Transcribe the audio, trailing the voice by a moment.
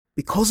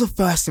because of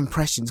first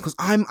impressions, because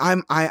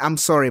I'm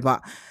sorry,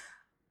 but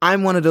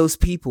I'm one of those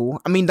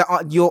people. I mean,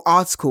 your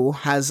article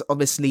has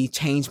obviously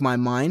changed my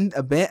mind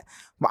a bit,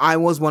 but I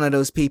was one of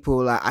those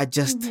people. Like, I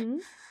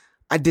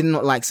did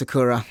not like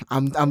Sakura.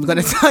 I'm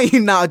gonna tell you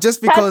now,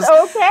 just because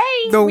that's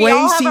okay. The we way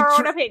all she have our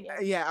own opinion.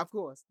 Yeah, of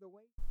course.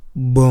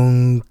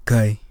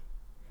 Bonkai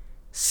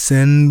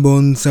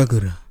Senbon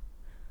Sakura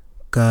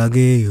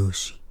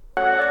Kageyoshi.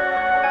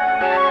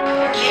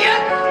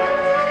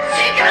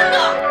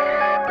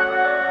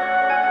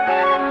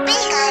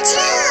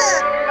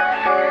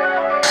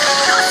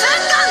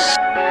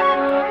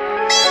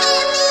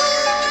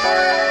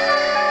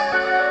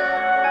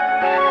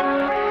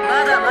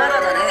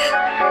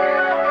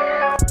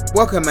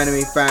 Welcome,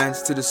 anime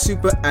fans, to the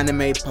Super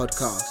Anime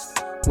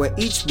Podcast, where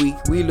each week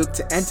we look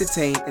to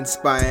entertain,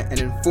 inspire, and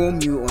inform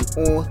you on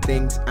all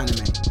things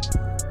anime.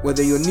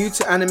 Whether you're new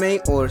to anime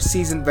or a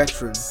seasoned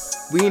veteran,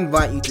 we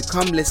invite you to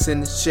come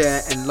listen,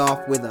 share, and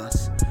laugh with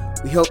us.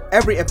 We hope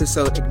every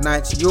episode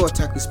ignites your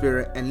otaku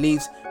spirit and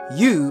leaves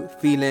you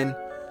feeling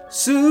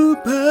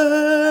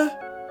super.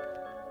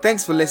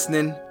 Thanks for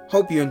listening.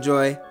 Hope you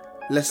enjoy.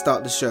 Let's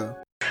start the show.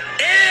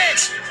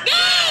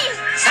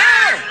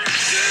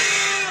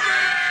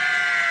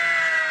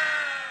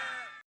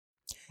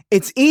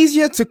 It's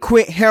easier to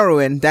quit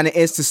heroin than it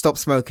is to stop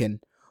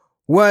smoking.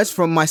 Words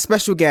from my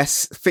special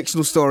guest,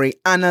 fictional story,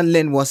 Anna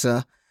Lynn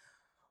Wasser.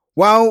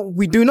 While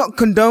we do not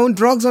condone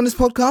drugs on this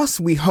podcast,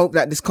 we hope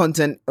that this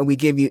content we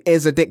give you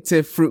is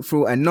addictive,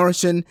 fruitful, and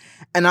nourishing.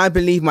 And I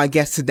believe my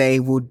guest today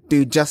will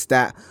do just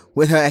that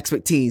with her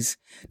expertise.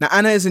 Now,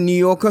 Anna is a New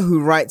Yorker who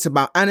writes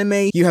about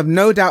anime. You have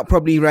no doubt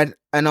probably read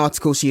an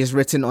article she has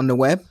written on the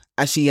web,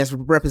 as she has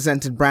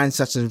represented brands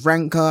such as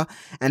Ranker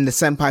and the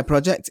Senpai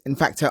Project. In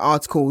fact, her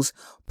articles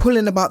pull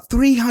in about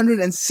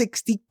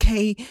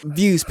 360k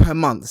views per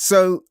month.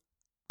 So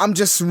I'm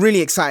just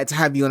really excited to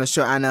have you on the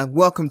show, Anna.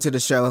 Welcome to the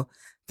show.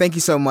 Thank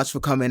you so much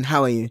for coming.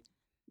 How are you?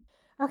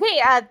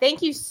 Okay,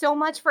 thank you so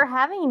much for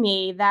having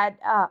me.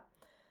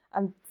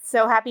 I'm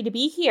so happy to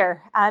be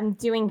here. I'm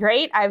doing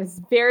great. I was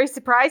very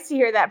surprised to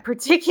hear that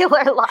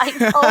particular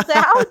line called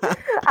out.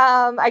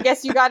 I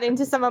guess you got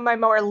into some of my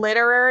more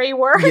literary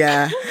work.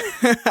 Yeah.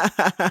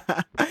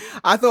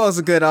 I thought it was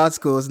a good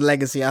article. It was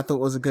Legacy. I thought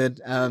it was a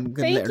good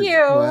Thank you.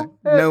 Work.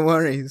 No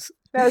worries.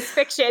 That was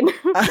fiction.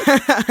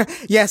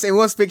 Yes, it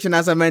was fiction,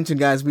 as I mentioned,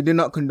 guys. We do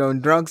not condone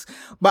drugs,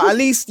 but at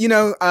least,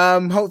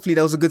 hopefully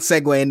there was a good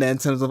segue in there in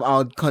terms of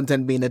our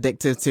content being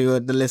addictive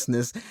to the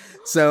listeners.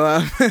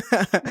 So,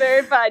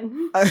 very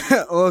fun.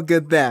 All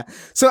good there.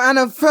 So,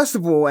 Anna, first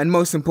of all, and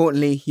most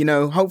importantly,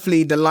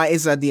 hopefully the light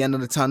is at the end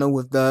of the tunnel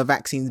with the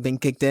vaccines being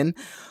kicked in.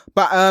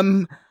 But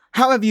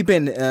how have you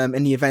been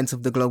in the events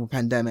of the global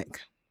pandemic?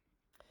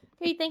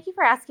 Hey, thank you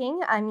for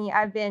asking. I mean,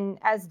 I've been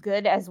as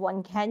good as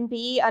one can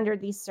be under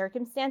these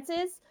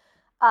circumstances.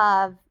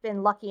 I've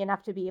been lucky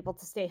enough to be able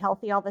to stay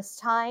healthy all this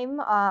time.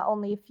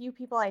 Only a few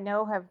people I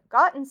know have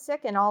gotten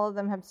sick and all of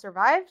them have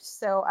survived.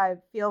 So I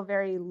feel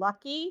very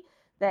lucky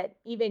that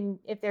even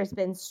if there's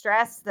been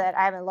stress, that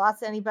I haven't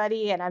lost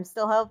anybody and I'm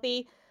still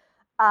healthy.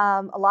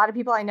 A lot of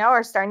people I know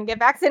are starting to get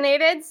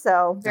vaccinated.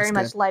 So very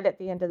much light at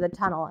the end of the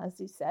tunnel, as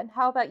you said.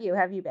 How about you?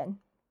 How have you been?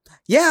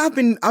 Yeah,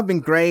 I've been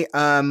great.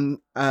 Again,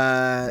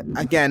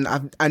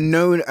 I've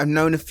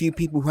known a few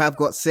people who have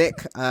got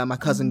sick. My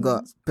cousin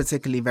got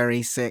particularly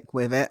very sick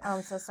with it. Oh,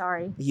 I'm so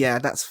sorry. Yeah,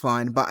 that's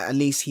fine. But at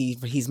least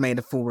he's made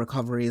a full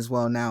recovery as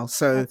well now.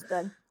 So that's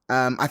good.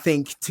 I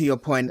think to your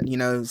point,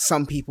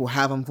 some people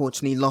have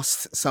unfortunately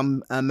lost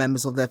some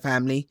members of their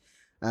family.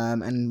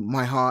 And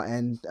my heart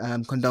and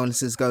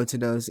condolences go to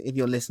those. If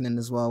you're listening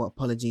as well,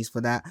 apologies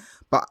for that.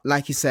 But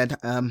like you said,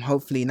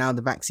 hopefully now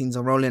the vaccines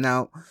are rolling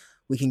out.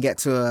 We can get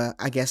to,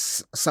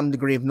 some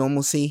degree of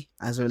normalcy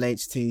as it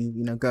relates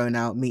to, going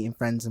out, meeting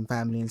friends and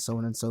family and so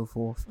on and so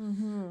forth.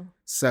 Mm-hmm.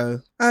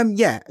 So,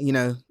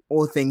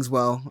 all things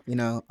well,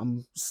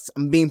 I'm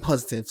being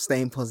positive,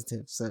 staying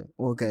positive. So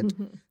all good.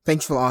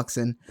 Thanks for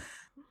asking.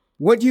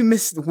 What do you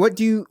miss? What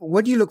do you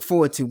look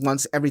forward to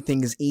once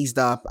everything is eased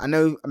up?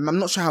 I'm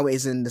not sure how it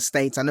is in the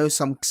States. I know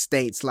some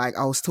states, like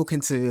I was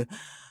talking to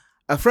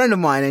a friend of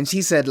mine and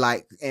she said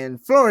like in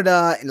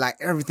Florida, like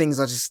things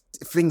are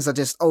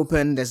just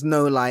open. There's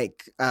no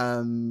like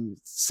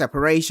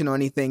separation or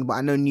anything. But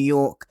I know New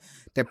York,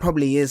 there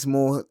probably is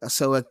more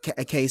so a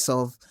case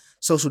of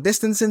social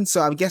distancing.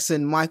 So I'm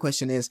guessing my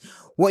question is,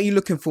 what are you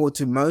looking forward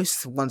to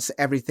most once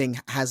everything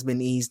has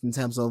been eased in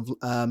terms of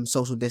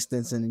social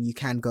distancing and you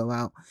can go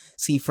out,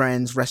 see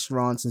friends,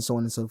 restaurants and so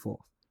on and so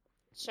forth?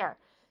 Sure.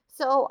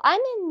 So I'm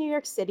in New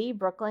York City,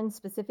 Brooklyn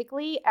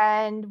specifically,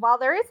 and while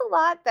there is a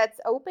lot that's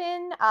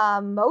open,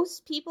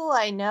 most people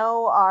I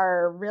know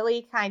are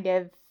really kind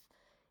of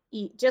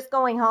just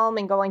going home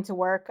and going to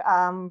work.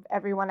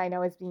 Everyone I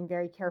know is being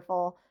very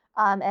careful.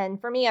 And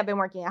for me, I've been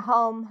working at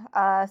home.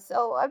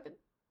 So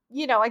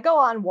I go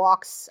on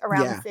walks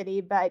around the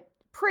city, but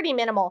pretty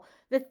minimal.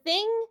 The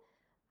thing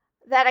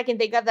that I can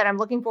think of that I'm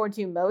looking forward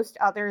to most,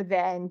 other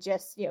than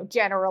just,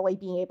 generally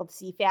being able to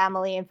see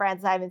family and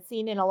friends I haven't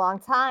seen in a long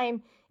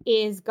time,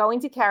 is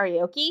going to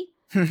karaoke.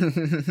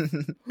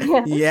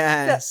 Yeah.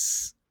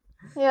 Yes.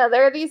 Yeah,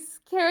 there are these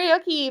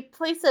karaoke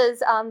places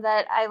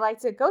that I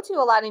like to go to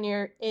a lot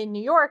in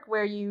New York,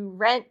 where you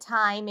rent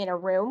time in a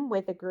room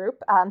with a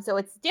group. So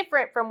it's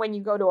different from when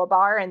you go to a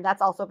bar, and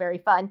that's also very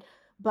fun.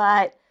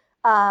 But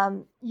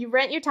you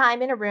rent your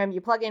time in a room,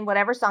 you plug in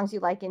whatever songs you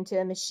like into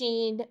a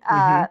machine,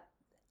 Mm-hmm.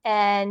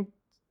 and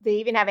they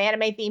even have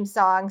anime theme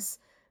songs.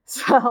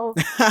 So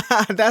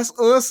That's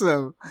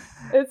awesome.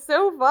 it's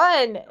so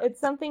fun. It's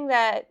something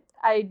that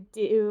I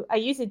do. I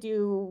used to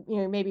do,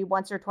 maybe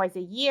once or twice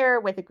a year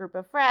with a group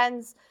of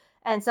friends,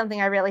 and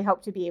something I really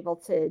hope to be able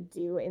to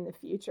do in the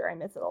future. I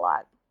miss it a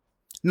lot.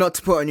 Not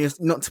to put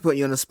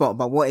you on the spot,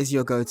 but what is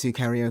your go-to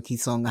karaoke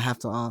song? I have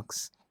to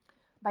ask.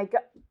 My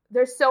God,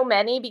 there's so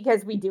many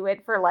because we do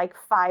it for like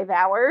 5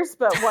 hours.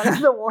 But one of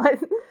the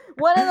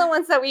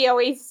ones that we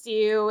always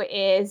do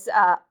is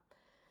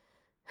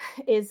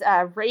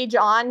Rage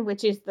On,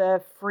 which is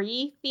the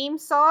Free theme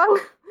song.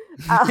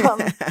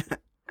 Um,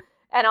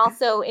 and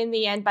also In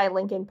the End by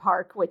Linkin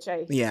Park, which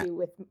I do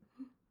with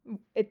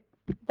it.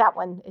 That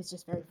one is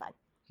just very fun.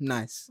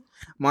 Nice.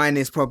 Mine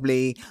is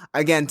probably,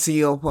 again, to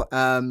your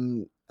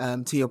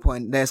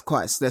point,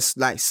 there's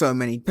like so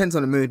many, depends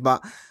on the mood,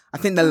 but I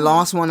think the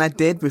last one I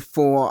did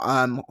before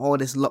all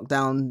this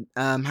lockdown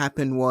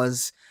happened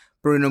was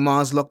Bruno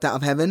Mars, Locked Out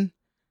of Heaven.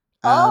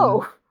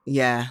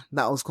 Yeah,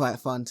 that was quite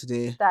fun to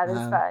do. That is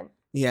fun.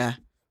 Yeah.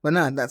 Well,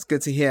 no, that's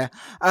good to hear.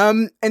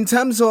 In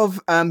terms of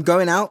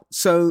going out,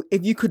 so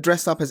if you could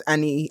dress up as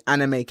any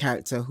anime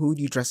character, who would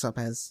you dress up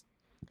as?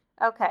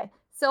 Okay.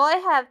 So I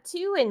have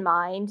two in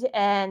mind,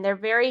 and they're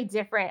very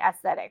different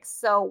aesthetics.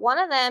 So one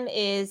of them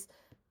is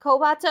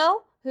Kobato,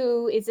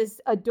 who is this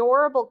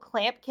adorable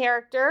Clamp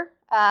character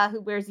who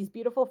wears these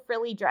beautiful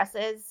frilly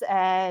dresses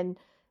and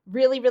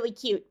really, really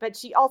cute. But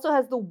she also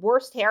has the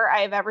worst hair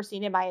I have ever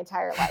seen in my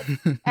entire life.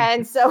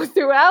 And so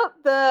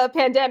throughout the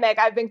pandemic,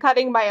 I've been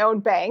cutting my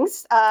own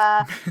bangs.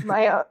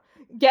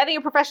 Getting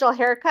a professional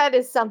haircut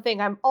is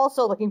something I'm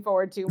also looking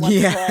forward to once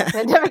the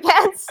pandemic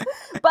ends.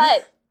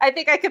 But I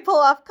think I could pull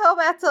off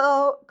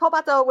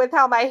Kobato with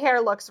how my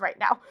hair looks right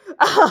now.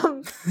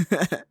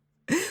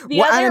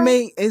 What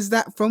anime is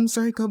that from?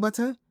 Sorry,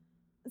 Kobato?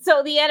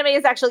 So the anime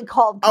is actually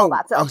called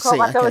Kobato.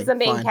 Kobato is the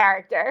main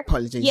character.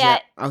 Apologies. Yeah.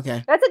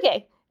 Okay. That's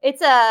okay.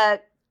 It's a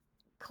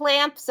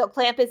Clamp. So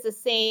Clamp is the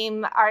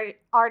same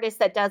artist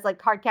that does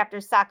like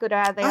Cardcaptor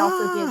Sakura. They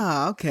also did.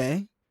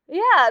 Okay.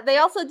 Yeah, they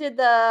also did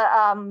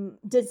the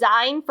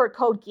design for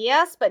Code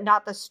Geass, but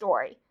not the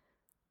story.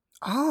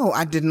 Oh,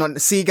 I did not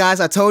see,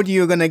 guys. I told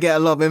you were going to get a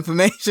lot of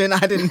information. I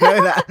didn't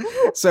know that.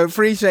 So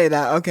appreciate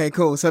that. Okay,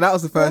 cool. So that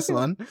was the first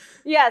one.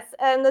 Yes.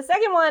 And the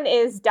second one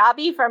is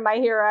Dabi from My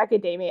Hero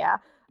Academia.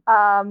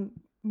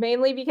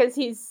 Mainly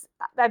because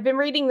I've been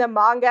reading the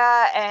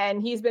manga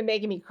and he's been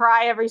making me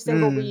cry every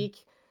single week.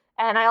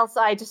 And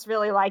I just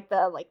really like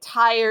the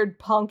tired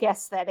punk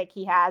aesthetic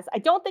he has. I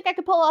don't think I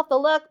could pull off the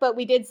look, but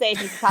we did say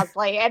he could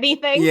cosplay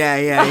anything.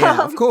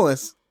 Yeah, of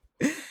course.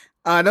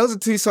 Those are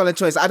two solid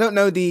choices. I don't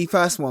know the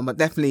first one, but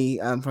definitely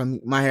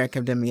from My Hero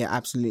Academia,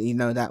 absolutely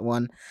know that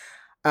one.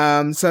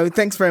 So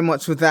thanks very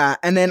much for that.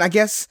 And then I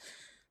guess,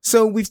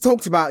 so we've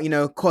talked about,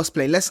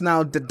 cosplay. Let's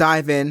now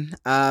dive in.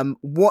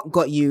 What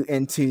got you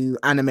into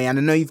anime? And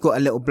I know you've got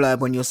a little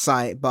blurb on your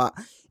site, but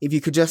if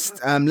you could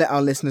just let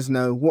our listeners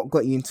know what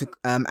got you into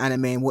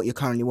anime and what you're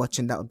currently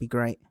watching, that would be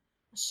great.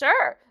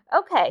 Sure.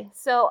 Okay.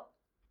 So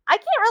I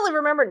can't really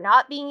remember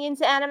not being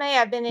into anime.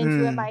 I've been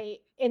into it my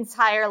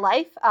entire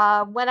life.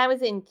 When I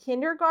was in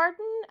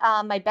kindergarten,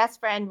 my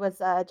best friend was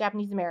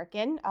Japanese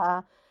American.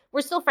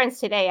 We're still friends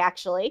today,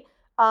 actually.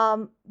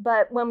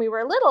 But when we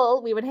were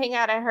little, we would hang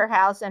out at her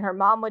house and her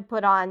mom would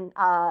put on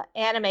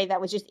anime that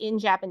was just in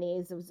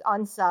Japanese. It was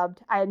unsubbed.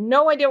 I had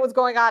no idea what was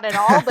going on at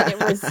all, but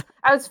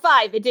I was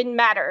 5. It didn't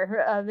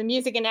matter. The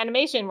music and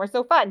animation were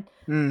so fun.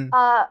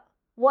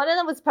 One of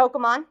them was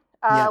Pokemon.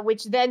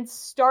 Which then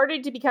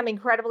started to become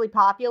incredibly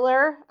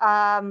popular,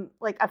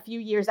 like a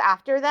few years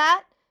after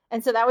that.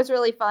 And so that was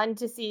really fun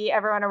to see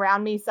everyone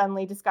around me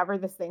suddenly discover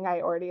this thing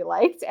I already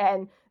liked.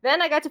 And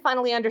then I got to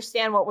finally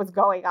understand what was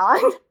going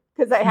on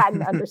because I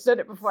hadn't understood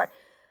it before.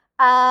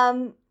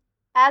 As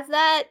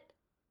that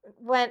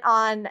went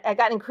on, I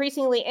got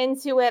increasingly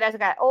into it. As I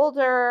got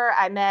older,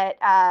 I met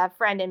a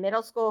friend in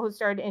middle school who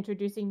started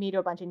introducing me to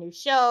a bunch of new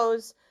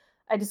shows.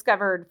 I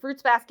discovered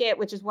Fruits Basket,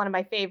 which is one of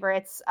my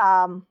favorites.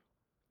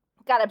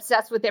 Got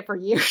obsessed with it for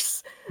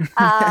years.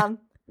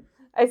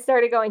 I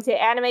started going to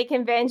anime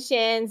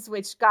conventions,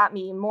 which got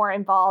me more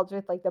involved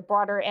with the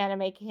broader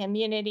anime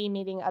community,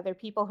 meeting other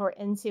people who are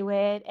into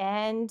it,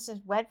 and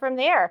went from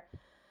there.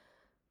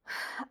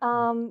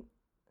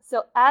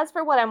 So as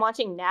for what I'm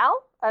watching now,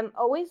 I'm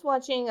always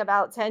watching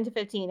about 10 to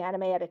 15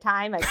 anime at a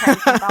time. I try to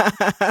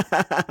keep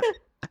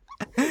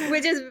up,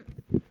 which is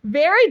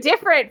very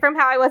different from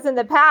how I was in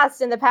the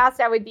past. In the past,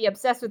 I would be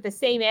obsessed with the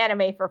same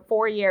anime for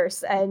 4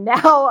 years. And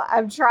now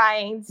I'm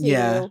trying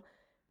to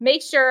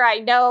make sure I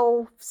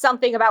know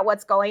something about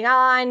what's going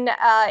on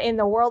in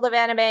the world of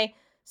anime.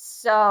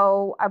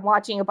 So I'm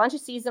watching a bunch of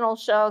seasonal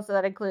shows. So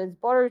that includes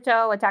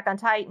Boruto, Attack on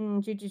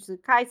Titan, Jujutsu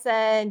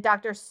Kaisen,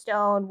 Dr.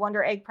 Stone,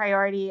 Wonder Egg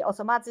Priority,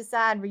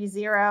 Osomatsu-san,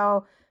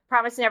 ReZero,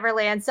 Promise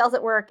Neverland, Cells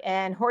at Work,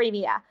 and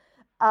Horimiya.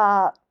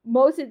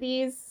 Most of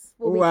these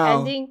will be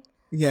ending.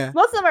 Yeah.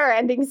 Most of them are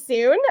ending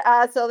soon.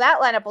 So that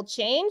lineup will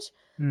change.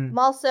 I'm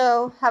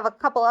also have a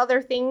couple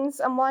other things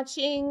I'm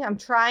watching. I'm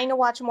trying to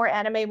watch more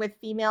anime with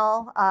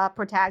female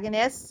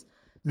protagonists.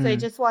 So I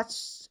just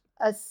watched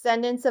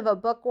Ascendance of a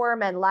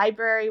Bookworm and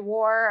Library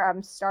War.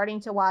 I'm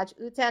starting to watch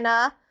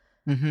Utena.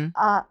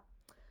 Have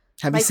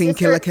you seen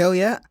Kill la Kill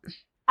yet?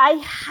 I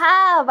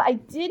have. I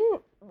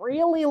didn't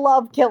really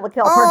love Kill la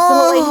Kill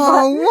personally.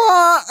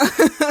 What?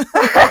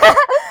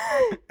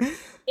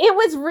 It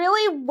was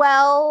really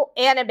well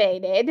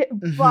animated,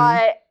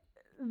 but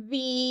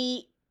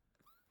the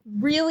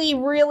really,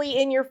 really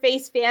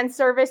in-your-face fan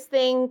service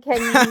thing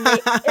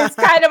is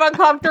kind of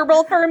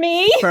uncomfortable for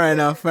me. Fair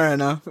enough.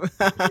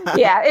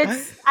 Yeah,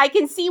 I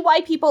can see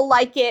why people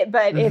like it,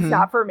 but it's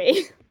not for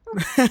me.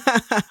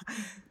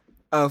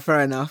 Oh, fair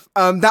enough.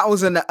 That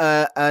was an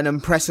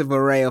impressive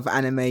array of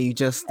anime you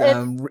just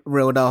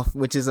reeled off,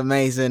 which is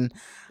amazing.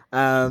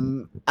 I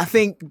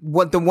think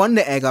the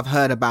Wonder Egg I've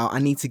heard about, I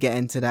need to get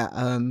into that.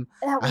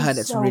 I heard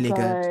it's really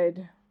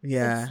good.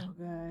 Yeah.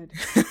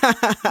 It's so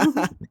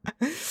good.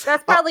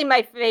 That's probably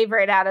my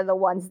favorite out of the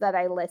ones that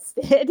I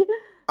listed.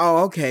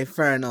 Oh, okay,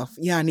 fair enough.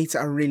 Yeah, I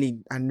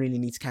really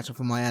need to catch up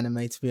on my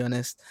anime, to be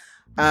honest.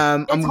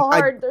 It's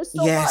hard. There's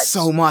so much.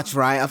 So much,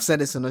 right? I've said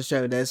this on the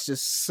show. There's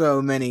just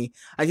so many.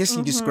 I guess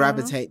you just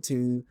gravitate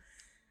to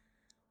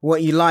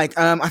what you like.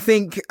 I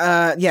think,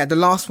 the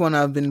last one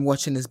I've been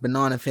watching is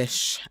Banana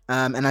Fish.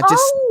 And I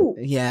just,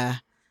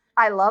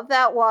 I love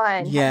that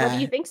one. Yeah. What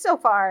do you think so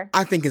far?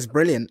 I think it's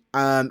brilliant.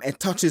 It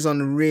touches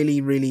on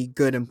really, really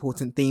good,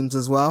 important themes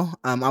as well.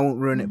 I won't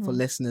ruin it for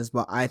listeners,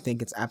 but I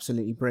think it's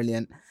absolutely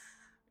brilliant.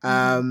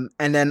 And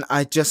then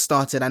I just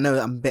started, I know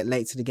I'm a bit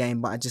late to the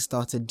game, but I just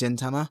started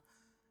Gintama.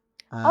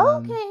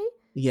 Okay.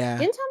 Yeah.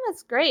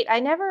 Gintama's great. I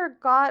never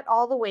got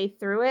all the way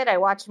through it. I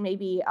watched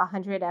maybe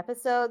 100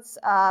 episodes.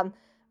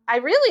 I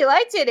really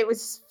liked it. It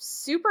was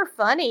super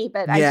funny,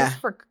 but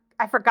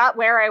I forgot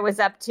where I was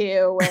up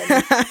to,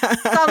 and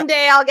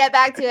someday I'll get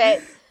back to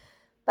it.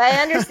 But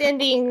I understand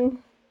being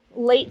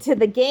late to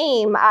the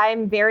game.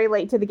 I'm very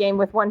late to the game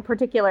with one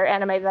particular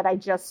anime that I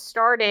just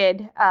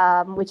started,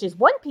 which is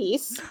One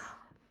Piece.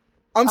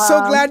 I'm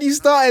so glad you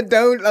started,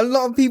 though. A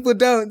lot of people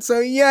don't, so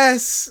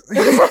yes.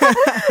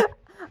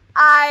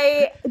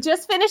 I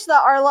just finished the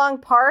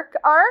Arlong Park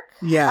arc.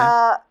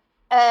 Yeah.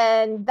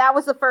 And that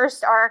was the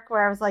first arc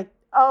where I was like,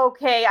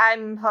 okay,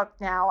 I'm hooked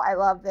now. I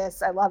love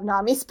this. I love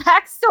Nami's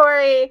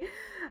backstory. It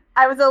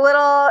was a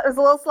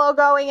little slow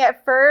going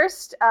at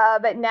first,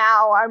 but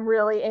now I'm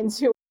really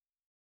into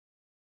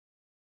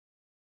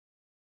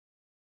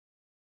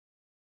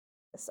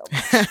it so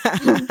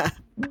much.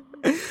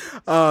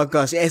 Oh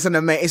gosh, it's an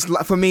amazing.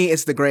 For me,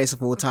 it's the greatest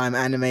of all time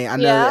anime. I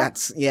know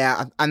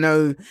I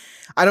know.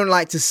 I don't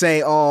like to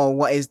say,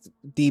 what is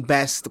the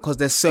best, because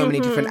there's so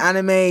many different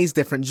animes,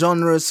 different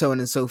genres, so on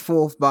and so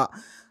forth. But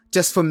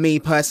just for me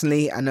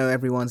personally, I know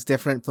everyone's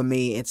different. For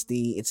me, it's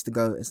the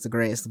GOAT. It's the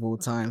greatest of all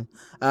time.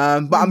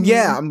 But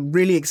I'm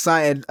really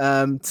excited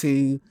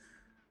to.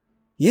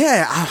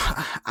 Yeah,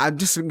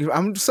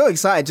 I'm so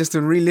excited just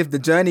to relive the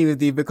journey with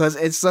you, because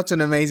it's such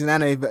an amazing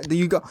anime. But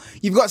you've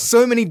got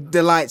so many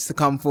delights to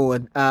come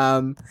forward.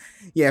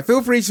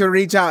 Feel free to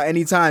reach out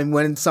anytime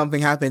when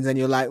something happens and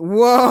you're like,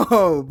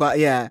 whoa. But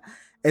yeah,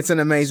 it's an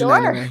amazing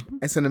anime.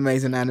 It's an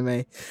amazing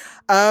anime.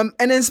 And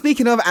then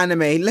speaking of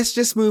anime, let's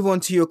just move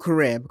on to your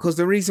career, because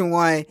the reason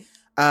why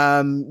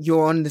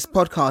you're on this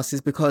podcast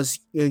is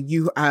because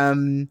you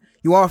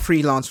are a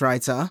freelance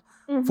writer.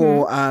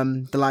 For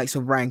the likes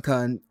of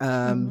Ranker and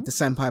the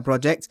Senpai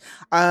Project.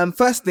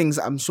 First things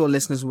I'm sure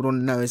listeners would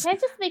want to know is... Can I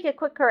just make a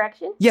quick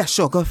correction? Yeah,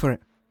 sure, go for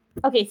it.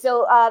 Okay,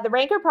 so the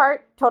Ranker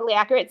part, totally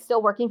accurate, it's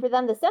still working for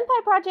them. The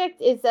Senpai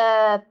Project is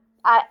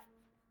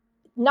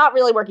not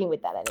really working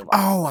with that anymore.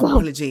 Oh,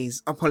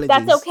 apologies.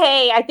 That's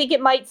okay. I think it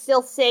might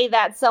still say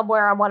that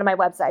somewhere on one of my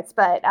websites,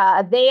 but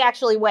they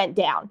actually went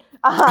down.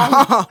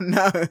 Oh,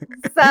 no. So,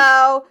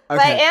 okay.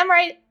 But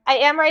I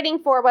am writing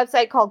for a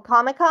website called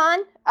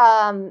Comic-Con,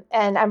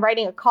 and I'm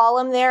writing a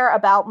column there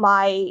about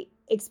my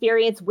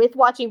experience with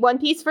watching One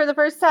Piece for the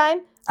first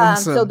time.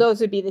 Awesome. So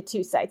those would be the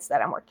two sites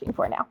that I'm working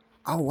for now.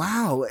 Oh,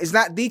 wow. Is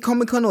that the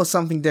Comic-Con or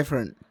something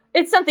different?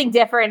 It's something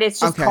different. It's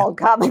just called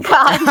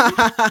Comic-Con.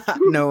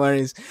 No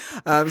worries.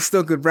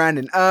 Still good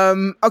branding.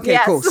 Okay,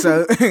 yes. Cool.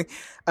 So,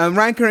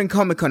 Ranker and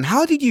Comic-Con,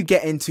 how did you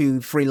get into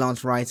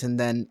freelance writing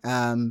then?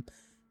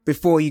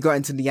 Before you got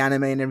into the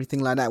anime and everything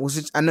like that? Was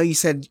it? I know you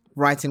said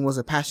writing was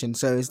a passion.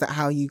 So is that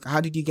how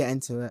did you get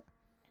into it?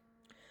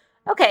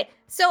 Okay,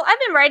 so I've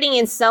been writing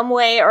in some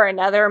way or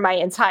another my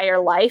entire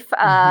life.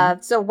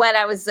 So when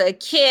I was a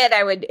kid,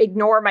 I would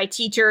ignore my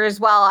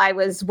teachers while I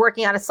was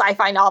working on a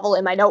sci-fi novel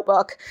in my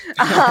notebook.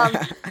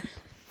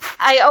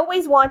 I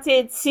always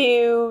wanted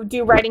to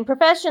do writing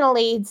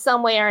professionally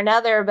some way or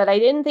another, but I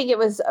didn't think it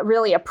was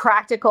really a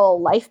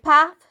practical life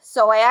path.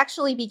 So I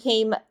actually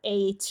became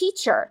a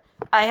teacher.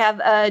 I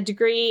have a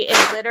degree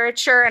in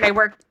literature, and I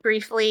worked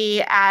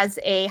briefly as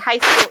a high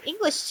school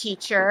English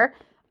teacher.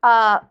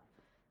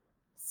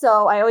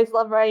 So I always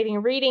loved writing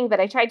and reading, but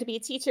I tried to be a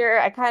teacher.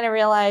 I kind of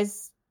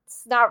realized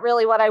it's not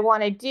really what I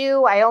want to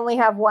do. I only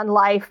have one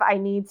life. I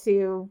need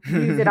to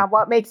use it on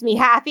what makes me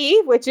happy,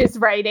 which is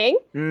writing.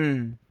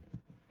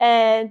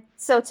 And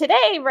so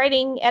today,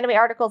 writing anime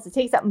articles, it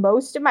takes up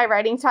most of my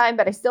writing time,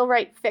 but I still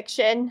write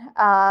fiction.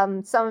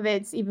 Some of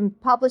it's even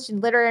published in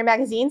literary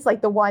magazines,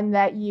 like the one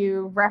that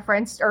you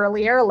referenced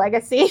earlier,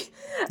 Legacy.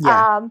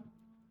 Yeah.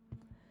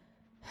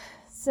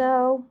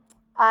 So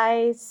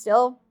I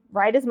still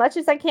write as much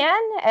as I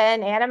can,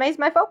 and anime is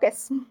my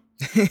focus.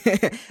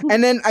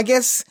 And then I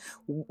guess,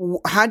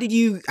 how did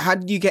you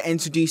get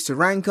introduced to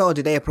Ranker? Or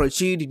did they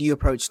approach you? Did you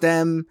approach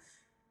them?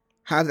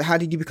 How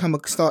did you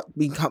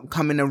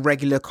becoming a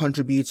regular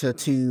contributor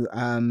to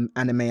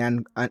anime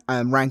and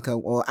Ranker,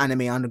 or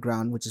Anime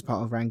Underground, which is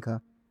part of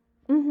Ranker?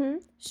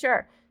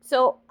 Sure.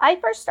 So I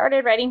first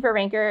started writing for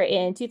Ranker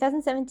in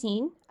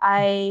 2017.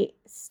 I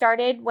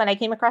started when I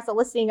came across a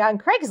listing on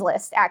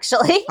Craigslist,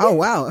 actually. Oh,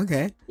 wow.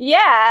 Okay.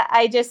 Yeah,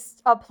 I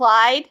just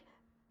applied.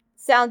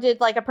 Sounded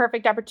like a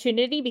perfect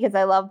opportunity because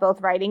I love both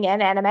writing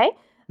and anime.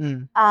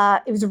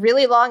 It was a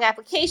really long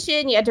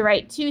application. You had to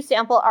write 2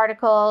 sample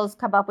articles,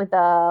 come up with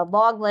a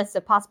long list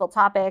of possible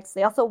topics.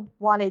 They also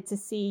wanted to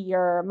see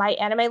your My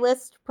Anime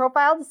List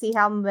profile to see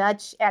how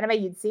much anime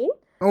you'd seen.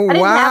 Oh,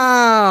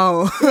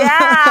 wow.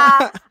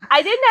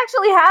 I didn't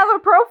actually have a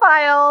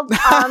profile.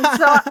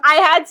 So I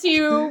had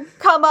to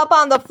come up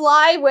on the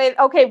fly with,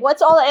 okay,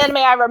 what's all the anime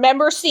I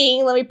remember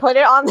seeing? Let me put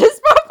it on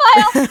this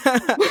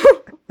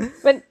profile.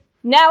 But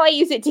now I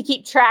use it to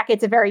keep track.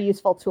 It's a very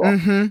useful tool.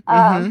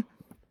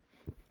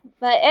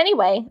 But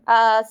anyway,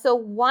 so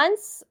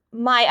once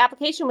my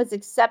application was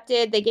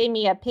accepted, they gave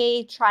me a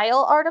paid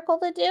trial article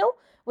to do,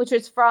 which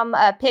was from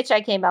a pitch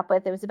I came up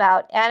with. It was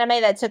about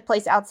anime that took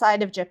place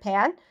outside of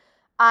Japan.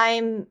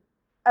 I'm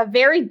a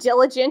very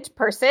diligent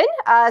person,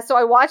 so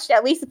I watched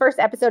at least the first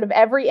episode of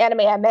every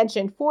anime I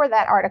mentioned for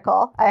that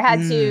article. I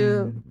had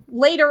to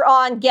later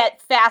on get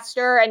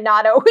faster and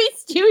not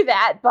always do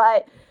that,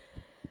 but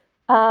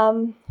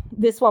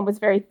this one was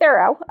very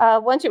thorough.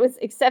 Once it was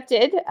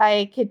accepted,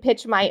 I could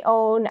pitch my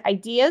own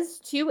ideas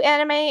to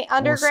Anime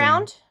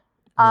Underground,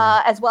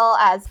 as well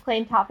as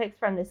claim topics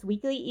from this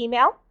weekly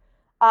email.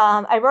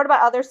 I wrote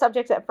about other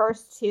subjects at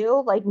first,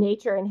 too, like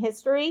nature and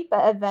history,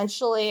 but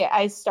eventually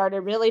I started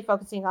really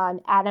focusing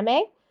on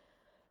anime.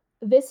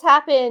 This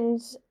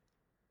happened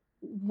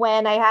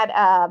when I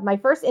had my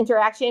first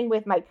interaction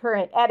with my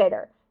current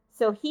editor.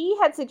 So he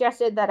had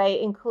suggested that I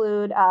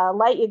include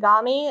Light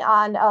Yagami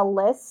on a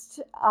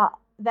list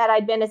that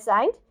I'd been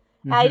assigned.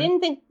 I didn't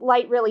think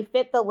Light really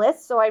fit the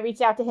list, so I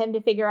reached out to him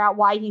to figure out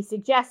why he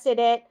suggested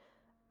it.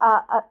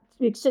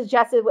 He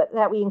suggested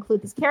that we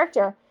include this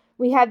character.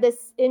 We had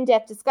this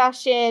in-depth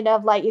discussion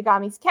of Light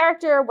Yagami's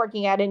character,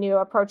 working out a new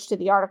approach to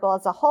the article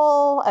as a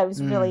whole. It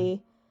was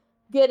really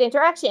good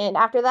interaction.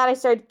 After that, I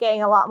started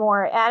getting a lot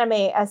more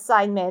anime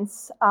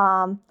assignments.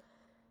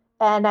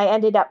 And I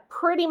ended up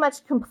pretty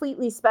much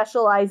completely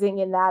specializing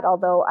in that,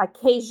 although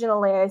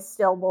occasionally I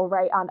still will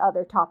write on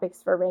other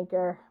topics for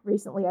Ranker.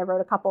 Recently, I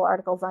wrote a couple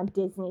articles on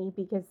Disney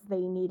because they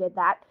needed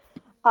that.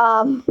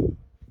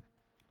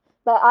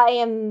 But I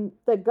am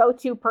the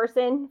go-to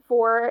person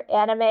for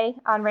anime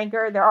on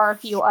Ranker. There are a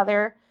few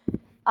other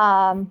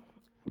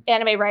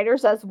anime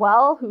writers as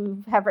well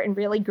who have written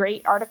really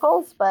great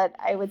articles, but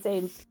I would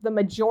say the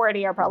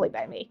majority are probably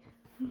by me.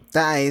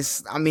 That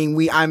is, I mean,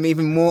 I'm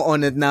even more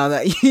honored now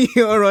that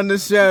you're on the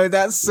show.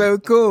 That's so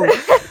cool.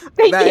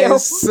 Thank That you.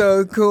 is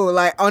so cool.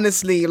 Like,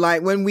 honestly,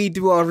 like when we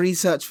do our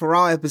research for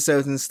our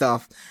episodes and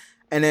stuff,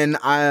 and then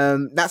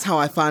that's how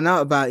I found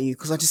out about you,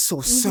 because I just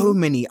saw so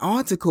many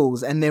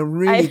articles, and they're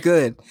really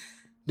good.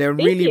 They're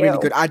really, really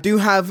good. I do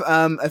have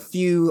a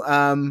few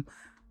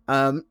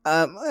a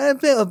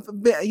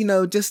bit, you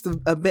know, just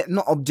a bit,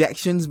 not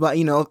objections, but,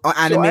 you know,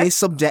 anime is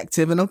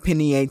subjective and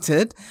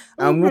opinionated.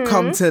 We'll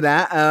come to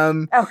that.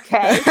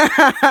 Okay.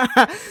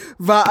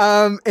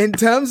 But in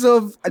terms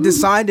of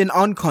deciding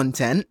on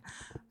content,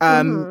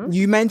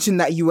 you mentioned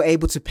that you were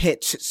able to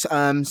pitch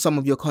some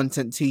of your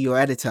content to your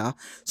editor.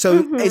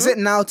 So is it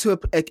now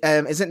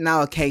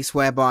a case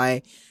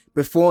whereby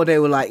before they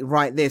were like,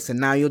 write this, and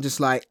now you're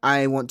just like,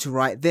 I want to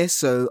write this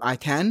so I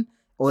can?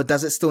 Or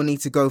does it still need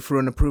to go through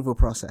an approval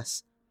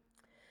process?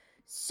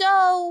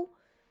 So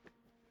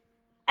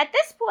at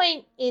this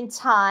point in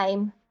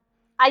time,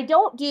 I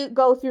don't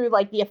go through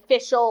like the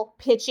official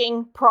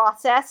pitching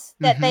process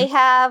that they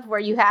have, where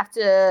you have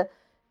to,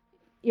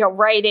 you know,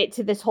 write it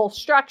to this whole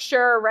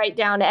structure, write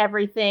down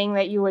everything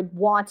that you would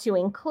want to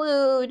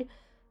include.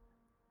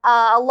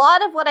 A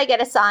lot of what I get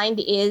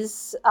assigned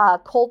is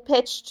cold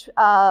pitched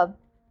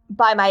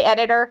by my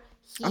editor.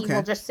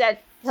 He'll just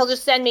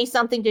send me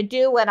something to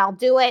do, and I'll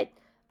do it.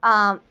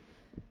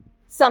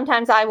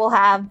 Sometimes I will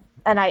have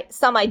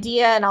some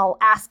idea, and I'll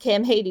ask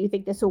him, hey, do you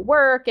think this will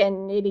work?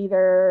 And it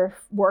either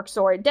works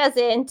or it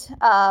doesn't.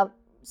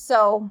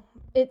 So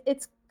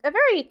it's a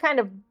very kind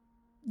of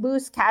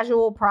loose,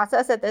 casual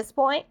process at this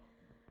point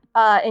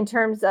in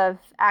terms of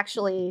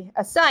actually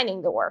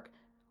assigning the work.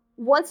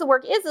 Once the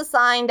work is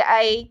assigned,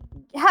 I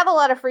have a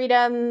lot of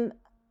freedom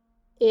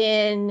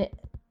in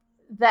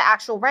the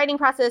actual writing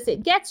process.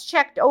 It gets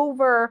checked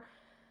over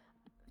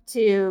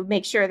to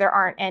make sure there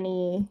aren't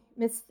any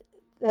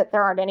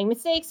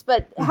mistakes,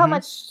 but how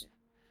much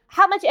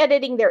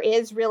editing there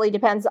is really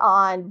depends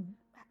on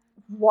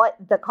what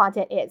the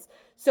content is.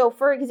 So,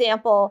 for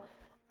example,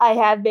 I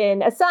have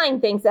been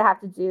assigned things that have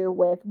to do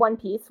with One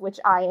Piece, which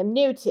I am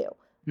new to.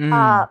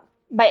 My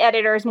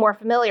editor is more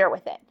familiar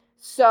with it.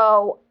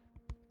 So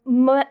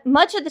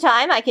much of the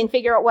time, I can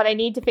figure out what I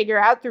need to figure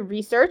out through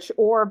research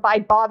or by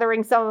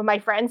bothering some of my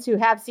friends who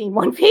have seen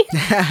One Piece.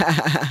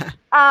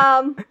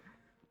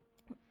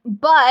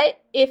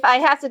 But if I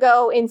have to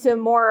go into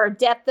more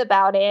depth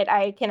about it,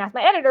 I can ask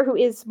my editor, who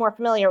is more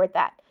familiar with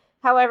that.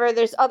 However,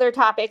 there's other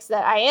topics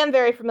that I am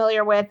very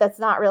familiar with that's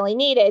not really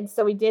needed.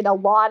 So we did a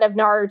lot of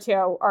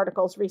Naruto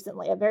articles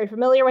recently. I'm very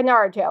familiar with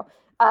Naruto,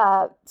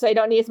 so I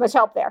don't need as much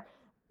help there.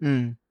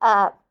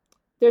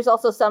 There's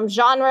also some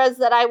genres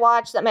that I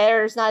watch that my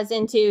editor's not as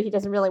into. He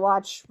doesn't really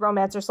watch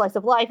romance or slice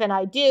of life, and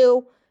I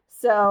do.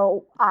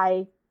 So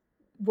I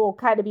will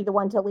kind of be the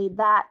one to lead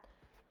that.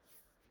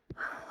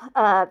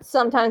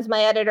 Sometimes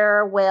my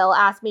editor will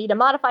ask me to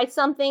modify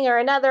something or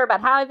another about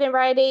how I've been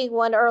writing.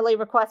 One early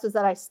request was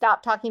that I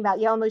stop talking about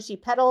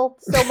Yowamushi Pedal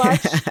so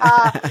much.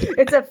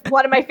 It's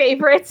one of my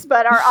favorites,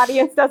 but our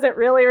audience doesn't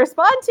really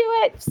respond to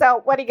it.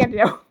 So what are you going to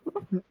do?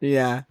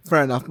 Yeah,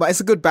 fair enough. But it's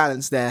a good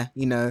balance there,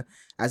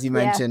 as you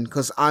mentioned,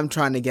 because I'm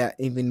trying to get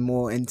even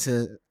more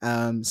into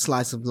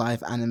slice of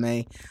life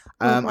anime.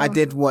 I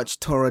did watch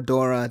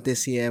Toradora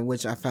this year,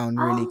 which I found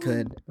really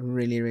good.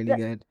 Really, really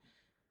good.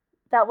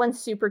 That one's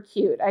super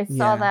cute. I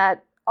saw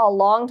that a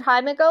long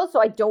time ago, so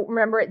I don't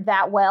remember it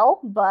that well,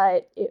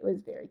 but it was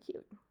very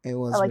cute. It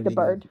was. I like the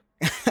bird.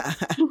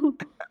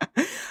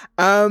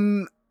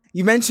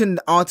 You mentioned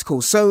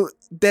articles, so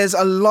there's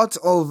a lot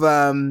of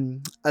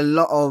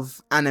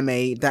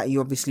anime that you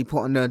obviously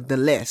put on the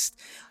list,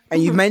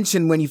 and you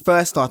mentioned when you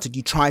first started,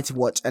 you tried to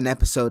watch an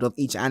episode of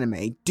each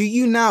anime. Do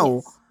you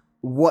now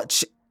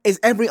watch? Is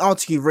every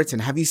article you've written?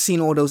 Have you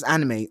seen all those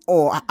anime,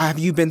 or have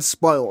you been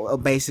spoiled, or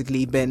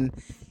basically been?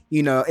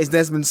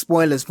 There's been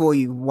spoilers for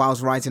you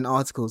whilst writing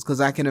articles?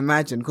 Because I can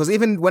imagine. Because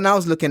even when I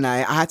was looking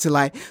at it, I had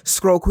to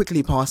scroll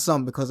quickly past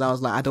some because I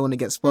was like, I don't want to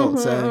get spoiled.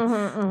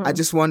 I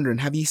just wondering,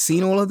 have you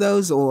seen all of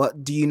those, or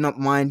do you not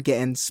mind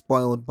getting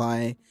spoiled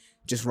by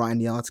just writing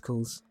the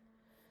articles?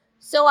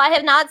 So I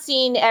have not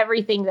seen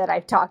everything that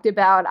I've talked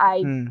about.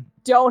 I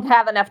don't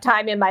have enough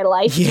time in my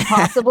life to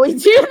possibly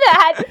do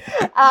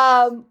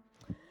that.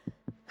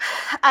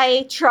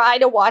 I try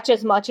to watch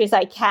as much as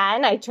I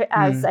can.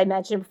 As I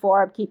mentioned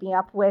before, I'm keeping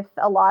up with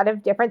a lot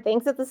of different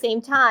things at the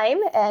same time,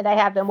 and I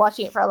have been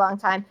watching it for a long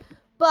time.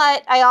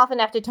 But I often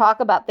have to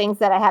talk about things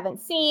that I haven't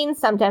seen.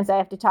 Sometimes I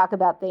have to talk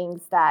about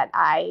things that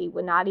I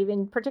would not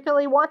even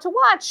particularly want to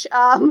watch.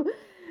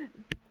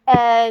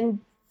 And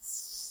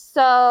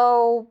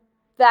so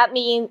that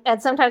means,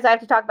 and sometimes I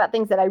have to talk about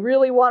things that I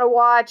really want to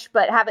watch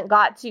but haven't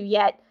got to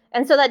yet.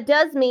 And so that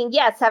does mean,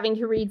 yes, having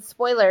to read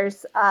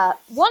spoilers.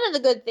 One of the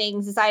good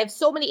things is I have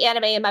so many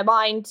anime in my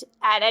mind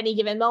at any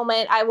given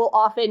moment. I will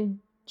often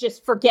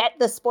just forget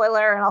the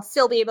spoiler and I'll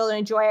still be able to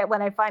enjoy it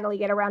when I finally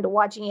get around to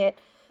watching it.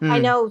 I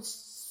know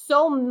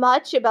so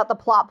much about the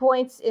plot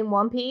points in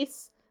One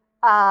Piece,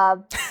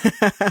 but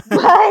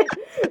I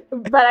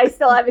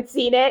still haven't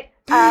seen it.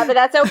 But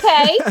that's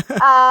okay.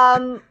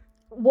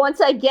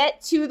 Once I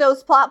get to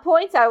those plot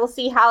points, I will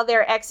see how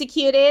they're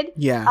executed.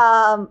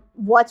 Yeah.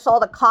 What's all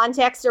the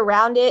context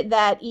around it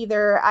that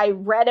either I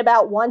read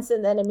about once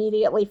and then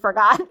immediately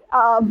forgot,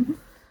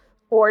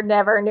 or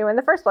never knew in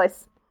the first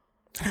place.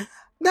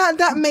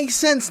 That makes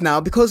sense now,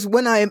 because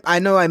when I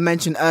know I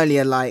mentioned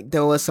earlier,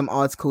 there were some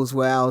articles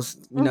where I was,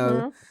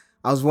 I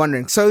was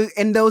wondering. So,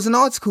 and there was an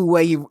article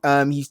where you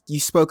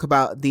spoke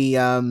about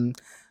the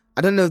I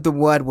don't know if the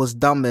word was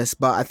dumbest,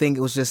 but I think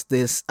it was just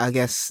this, I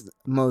guess,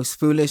 most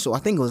foolish, or I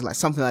think it was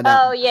something like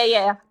that. Oh,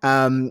 yeah.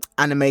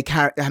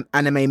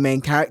 Anime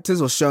main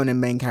characters or shonen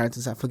main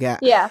characters, I forget.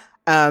 Yeah.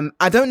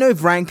 I don't know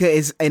if ranker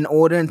is in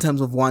order in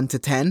terms of 1 to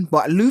 10,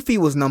 but Luffy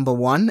was number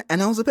 1,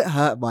 and I was a bit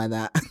hurt by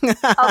that.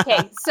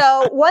 Okay,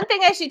 so one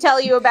thing I should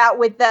tell you about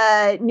with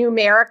the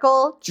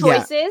numerical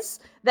choices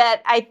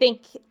that I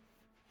think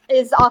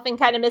is often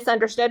kind of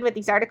misunderstood with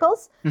these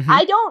articles.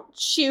 I don't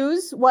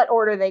choose what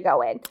order they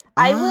go in.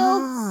 I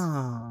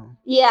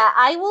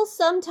will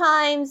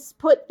sometimes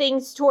put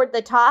things toward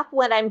the top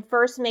when I'm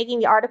first making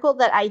the article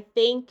that I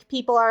think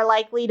people are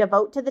likely to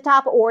vote to the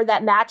top or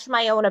that match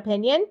my own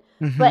opinion.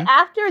 But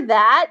after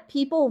that,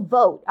 people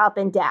vote up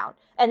and down.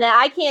 And then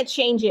I can't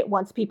change it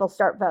once people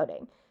start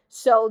voting.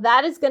 So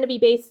that is going to be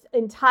based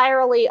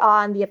entirely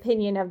on the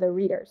opinion of the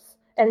readers.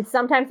 And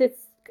sometimes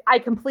I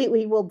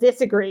completely will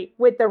disagree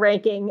with the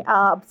ranking.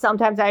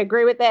 Sometimes I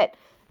agree with it,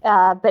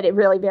 but it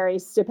really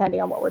varies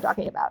depending on what we're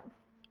talking about.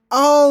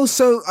 Oh,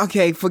 so,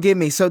 okay, forgive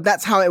me. So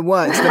that's how it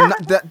works.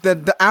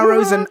 The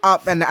arrows and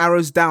up and the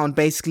arrows down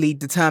basically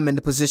determine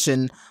the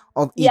position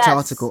of each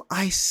article.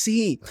 I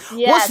see.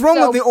 Yes, what's wrong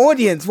with the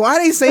audience? Why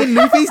are they saying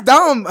Luffy's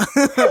dumb?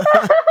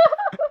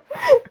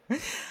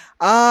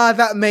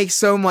 That makes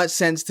so much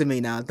sense to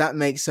me now. That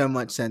makes so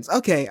much sense.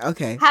 Okay.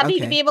 Happy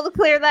to be able to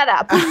clear that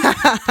up.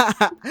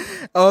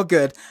 Oh,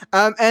 good.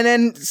 And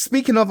then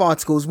speaking of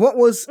articles, what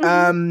was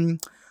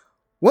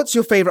what's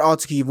your favorite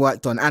article you've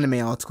worked on?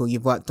 Anime article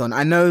you've worked on?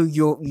 I know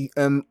you're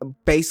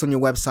based on your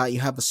website, you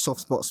have a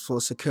soft spot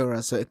for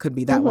Sakura, so it could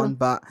be that one.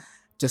 But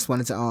just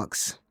wanted to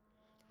ask.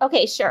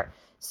 Okay, sure.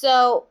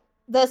 So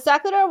the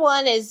Sakura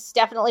one is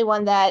definitely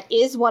one that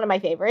is one of my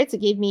favorites. It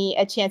gave me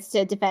a chance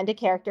to defend a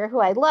character who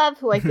I love,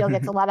 who I feel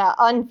gets a lot of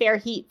unfair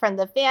heat from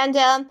the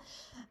fandom.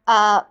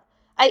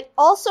 I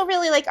also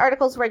really like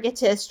articles where I get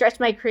to stretch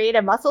my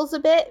creative muscles a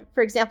bit.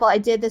 For example, I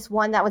did this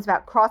one that was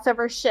about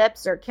crossover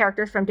ships or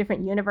characters from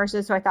different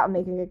universes, so I thought would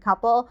make a good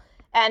couple.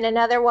 And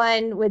another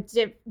one with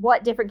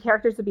what different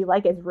characters would be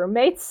like as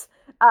roommates.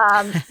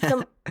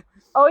 So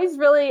always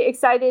really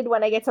excited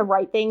when I get to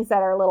write things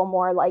that are a little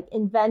more like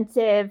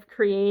inventive,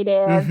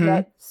 creative,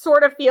 that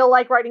sort of feel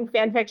like writing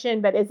fan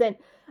fiction, but isn't.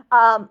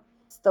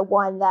 It's the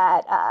one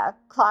that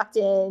clocked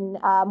in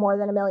more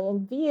than 1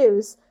 million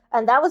views.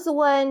 And that was the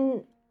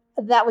one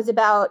that was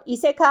about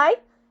isekai.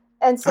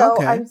 And so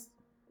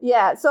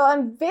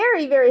I'm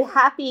very, very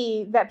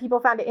happy that people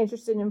found it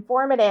interesting and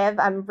informative.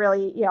 I'm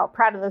really,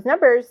 proud of those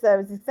numbers, that it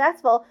was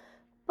successful.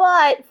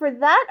 But for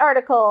that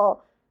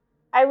article,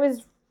 I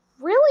was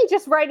really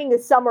just writing a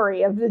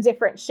summary of the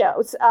different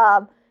shows.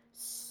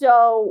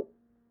 So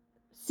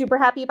super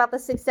happy about the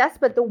success,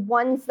 but the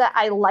ones that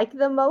I like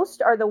the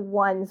most are the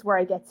ones where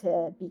I get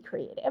to be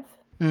creative.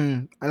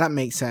 And that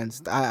makes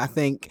sense. I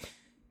think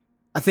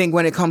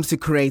when it comes to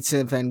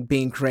creative and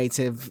being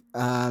creative,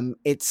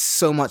 it's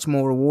so much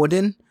more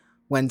rewarding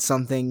when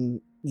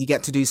you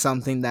get to do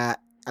something that,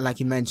 like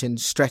you mentioned,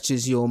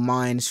 stretches your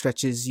mind,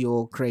 stretches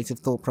your creative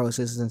thought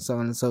processes, and so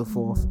on and so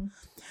forth.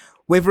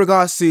 With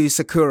regards to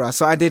Sakura,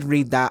 so I did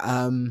read that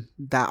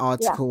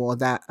article or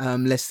that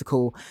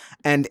listicle,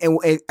 and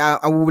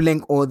I will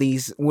link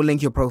we'll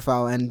link your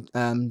profile and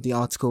the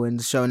article in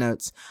the show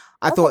notes.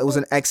 I thought it was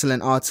an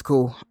excellent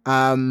article.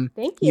 Thank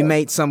you. You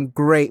made some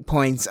great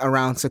points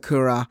around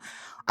Sakura.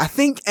 I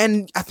think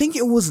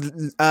it was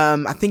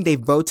I think they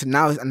voted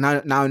now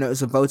I know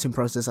it's a voting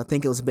process. I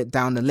think it was a bit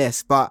down the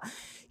list, but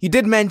you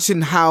did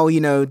mention how,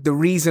 the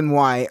reason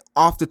why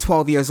after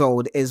 12 years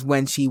old is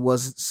when she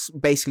was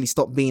basically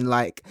stopped being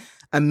like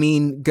a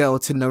mean girl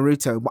to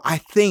Naruto. But I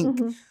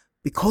think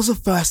because of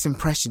first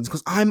impressions,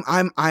 because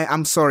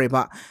I'm sorry,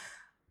 but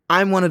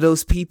I'm one of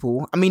those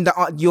people. I mean,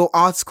 your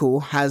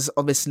article has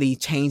obviously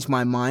changed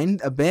my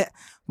mind a bit,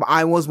 but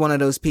I was one of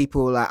those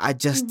people that I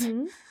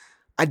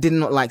did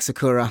not like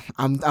Sakura.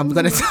 I'm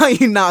going to tell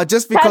you now,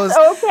 just because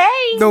that's okay.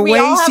 We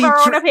all have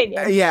our own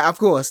opinion. Yeah, of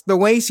course. The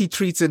way she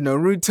treated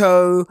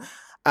Naruto.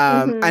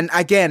 And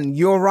again,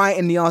 you're right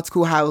in the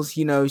article how,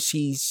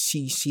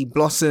 she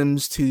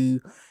blossoms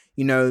to,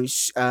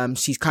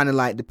 she's kind of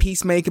like the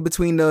peacemaker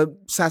between the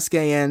Sasuke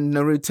and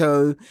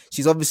Naruto.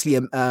 She's obviously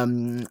a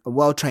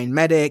well-trained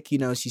medic,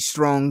 she's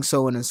strong,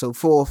 so on and so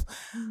forth.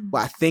 But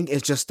I think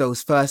it's just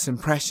those first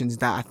impressions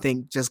that I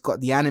think just got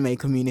the anime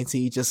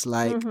community just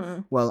like,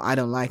 well, I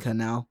don't like her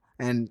now.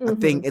 And I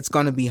think it's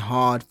going to be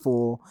hard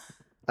for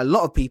a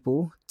lot of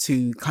people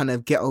to kind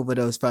of get over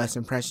those first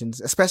impressions,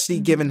 especially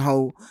given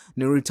how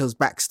Naruto's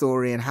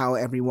backstory and how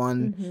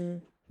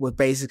everyone would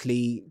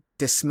basically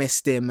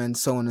dismissed him and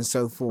so on and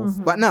so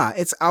forth. But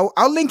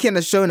I'll link in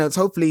the show notes.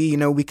 Hopefully,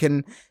 we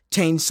can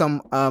change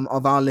some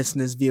of our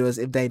listeners' viewers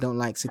if they don't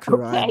like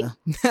Sakura either.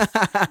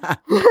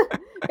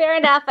 Fair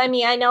enough. I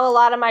mean, I know a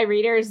lot of my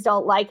readers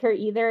don't like her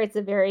either. It's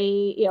a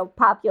very,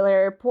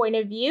 popular point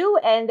of view.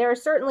 And there are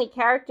certainly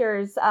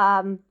characters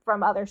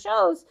from other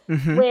shows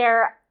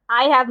where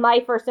I have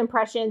my first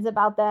impressions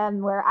about them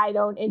where I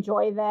don't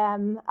enjoy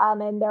them.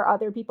 And they're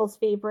other people's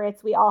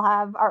favorites. We all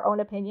have our own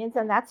opinions,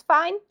 and that's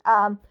fine.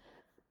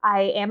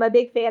 I am a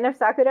big fan of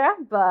Sakura,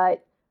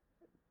 but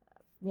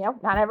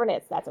not everyone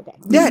is. That's okay.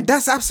 Yeah,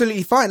 that's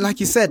absolutely fine. Like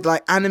you said,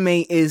 like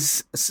anime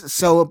is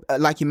so,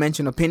 like you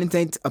mentioned,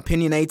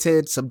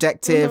 opinionated,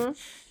 subjective.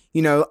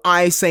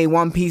 I say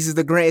One Piece is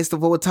the greatest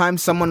of all time.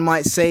 Someone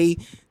might say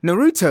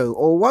Naruto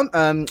or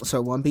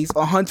One Piece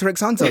or Hunter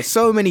x Hunter.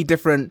 So many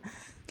different.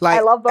 Like,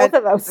 I love both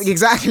of those.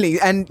 Exactly.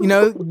 And,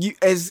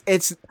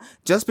 it's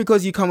just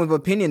because you come with an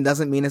opinion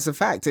doesn't mean it's a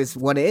fact. It's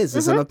what it is.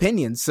 It's an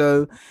opinion.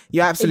 So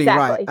you're absolutely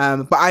right.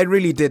 But I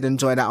really did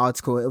enjoy that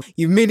article.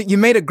 You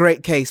made a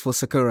great case for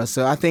Sakura.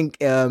 So I think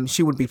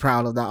she would be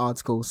proud of that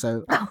article.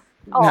 So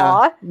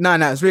no,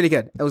 it's really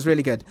good. It was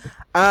really good.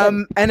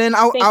 And then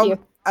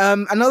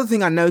another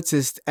thing I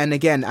noticed, and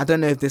again, I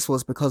don't know if this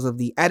was because of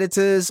the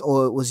editors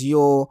or it was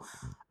your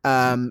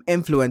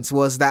influence,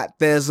 was that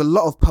there's a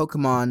lot of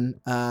Pokemon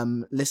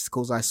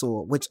listicles I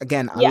saw, which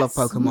again I love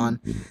Pokemon.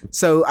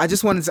 So I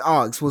just wanted to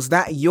ask, was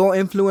that your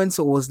influence,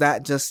 or was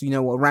that just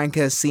what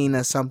Ranker has seen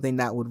as something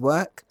that would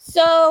work?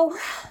 So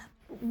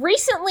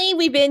recently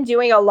we've been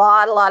doing a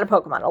lot of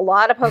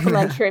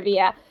Pokemon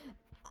trivia.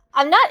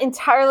 I'm not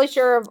entirely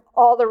sure of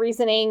all the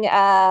reasoning,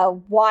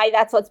 why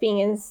that's what's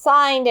being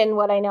assigned and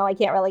what I know. I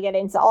can't really get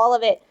into all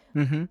of it,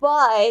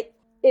 but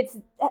it's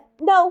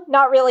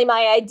not really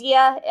my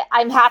idea.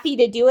 I'm happy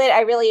to do it.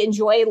 I really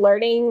enjoy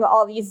learning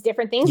all these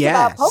different things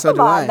about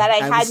Pokemon that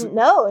I hadn't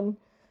known.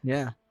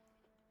 Yeah.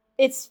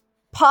 It's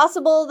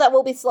possible that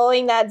we'll be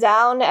slowing that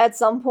down at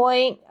some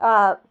point.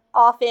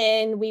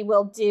 Often we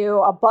will do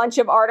a bunch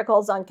of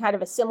articles on kind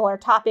of a similar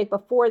topic.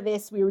 Before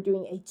this, we were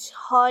doing a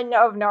ton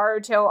of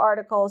Naruto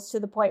articles to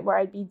the point where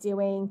I'd be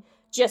doing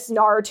just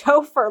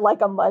Naruto for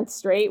like a month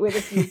straight with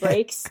a few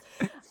breaks.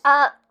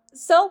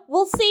 So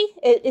we'll see.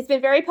 It's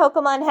been very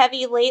Pokemon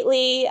heavy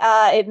lately.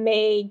 It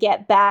may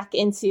get back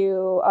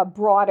into a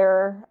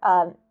broader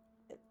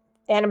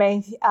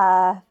anime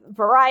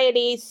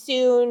variety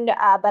soon,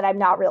 but I'm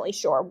not really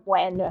sure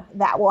when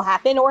that will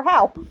happen or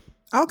how.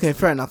 Okay,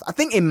 fair enough. I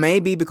think it may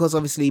be because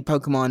obviously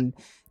Pokemon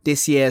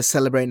this year is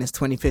celebrating its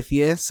 25th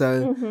year,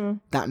 so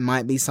that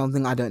might be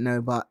something, I don't know.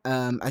 But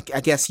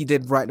I guess you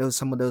did write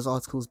some of those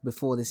articles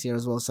before this year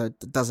as well, so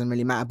it doesn't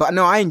really matter. But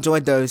no, I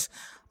enjoyed those.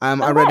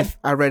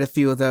 I read a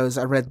few of those.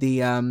 I read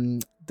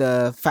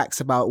the facts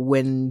about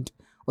wind.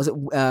 Was it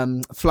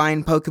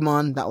flying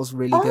Pokemon? That was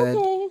really good.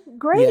 Okay,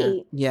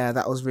 great. Yeah,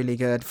 that was really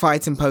good.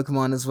 Fighting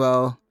Pokemon as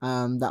well.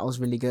 That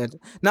was really good.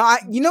 Now,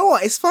 you know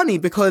what? It's funny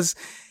because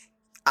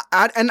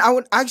I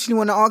would actually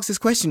want to ask this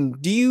question.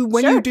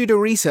 When you do the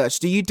research,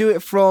 do you do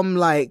it from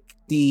like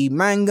the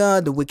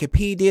manga, the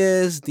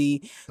Wikipedias,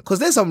 because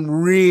there's some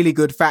really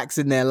good facts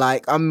in there.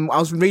 Like I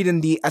was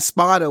reading the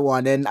Espada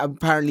one, and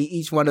apparently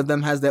each one of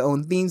them has their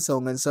own theme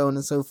song and so on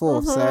and so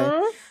forth.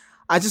 So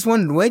I just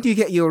wondered, where do you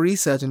get your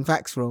research and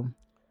facts from?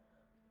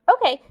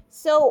 Okay,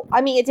 so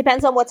I mean, it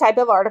depends on what type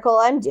of article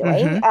I'm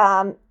doing.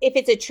 If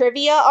it's a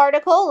trivia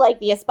article, like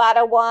the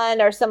Espada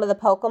one or some of the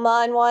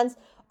Pokemon ones,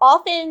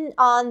 often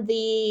on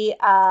the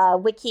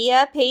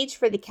Wikia page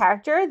for the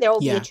character, there will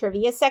be a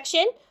trivia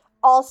section,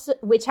 also,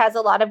 which has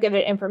a lot of good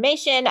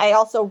information. I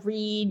also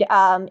read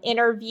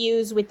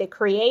interviews with the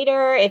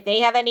creator if they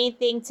have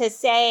anything to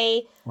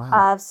say.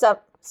 Wow.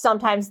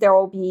 Sometimes there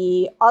will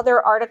be other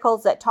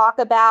articles that talk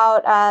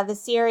about the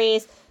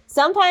series.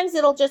 Sometimes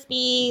it'll just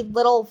be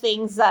little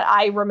things that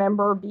I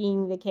remember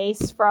being the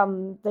case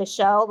from the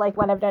show, like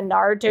when I've done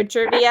Naruto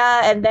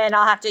trivia, and then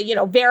I'll have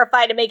to,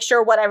 verify to make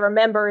sure what I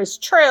remember is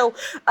true.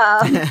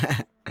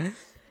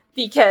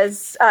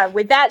 Because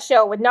with that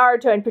show, with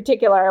Naruto in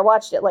particular, I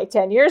watched it like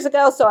 10 years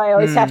ago, so I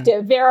always have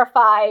to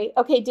verify,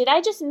 okay, did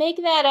I just make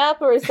that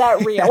up or is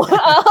that real?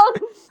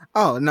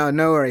 Oh,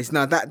 no worries.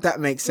 No, that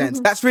makes sense.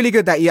 That's really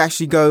good that you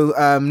actually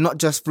go not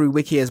just through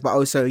Wikias, but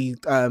also you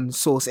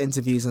source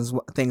interviews and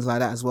things like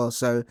that as well.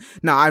 So,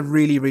 no, I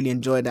really, really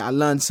enjoyed it. I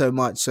learned so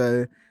much.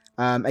 So,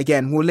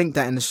 again, we'll link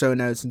that in the show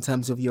notes in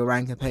terms of your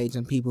Ranker page,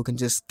 and people can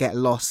just get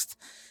lost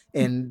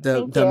in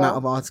the amount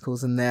of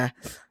articles in there.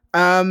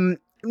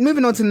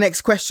 Moving on to the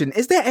next question.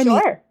 Is there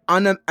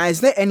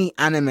any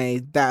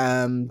anime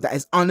that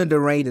is under the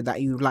radar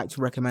that you would like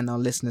to recommend our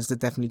listeners to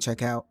definitely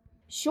check out?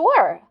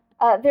 Sure.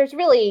 There's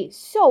really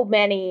so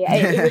many.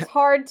 It was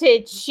hard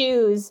to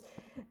choose.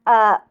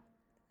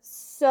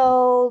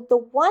 So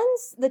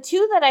the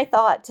two that I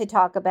thought to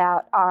talk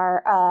about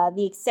are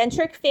the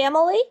Eccentric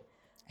Family.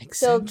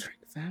 Family.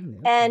 Okay.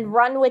 And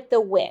Run with the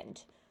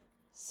Wind.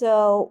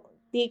 So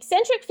the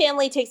Eccentric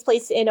Family takes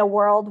place in a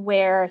world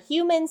where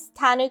humans,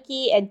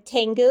 Tanuki, and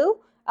Tengu.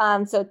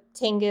 So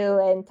Tengu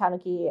and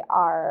Tanuki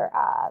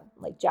are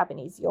like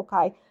Japanese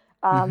yokai.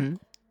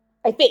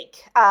 I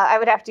think. I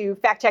would have to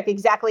fact check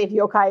exactly if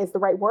yokai is the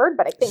right word,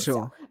 but I think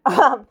so.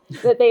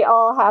 That they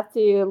all have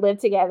to live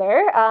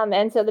together.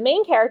 And so the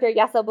main character,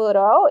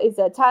 Yasaburo, is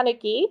a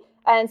Tanuki.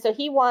 And so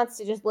he wants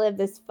to just live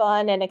this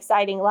fun and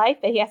exciting life,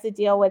 but he has to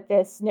deal with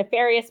this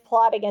nefarious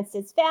plot against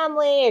his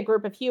family, a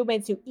group of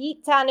humans who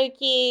eat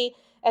Tanuki,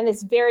 and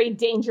this very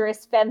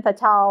dangerous femme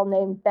fatale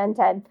named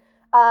Benten.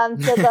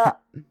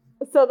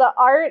 So the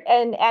art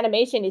and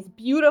animation is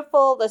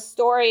beautiful. The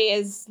story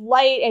is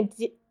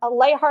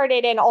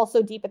lighthearted and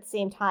also deep at the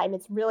same time.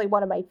 It's really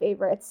one of my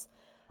favorites.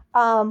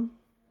 So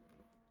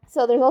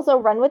there's also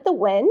Run with the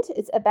Wind.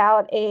 It's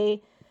about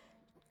a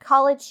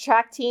college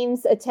track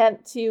team's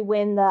attempt to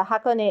win the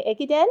Hakone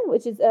Ekiden,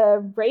 which is a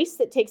race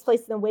that takes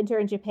place in the winter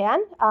in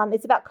Japan.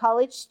 It's about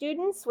college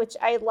students, which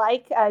I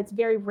like. It's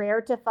very rare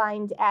to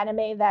find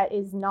anime that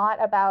is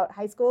not about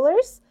high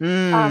schoolers,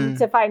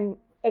 to find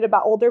it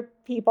about older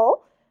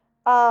people.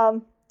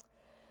 I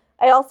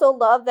also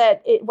love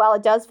that while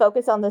it does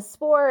focus on the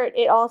sport,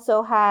 it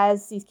also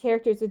has these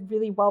characters with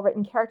really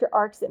well-written character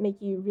arcs that make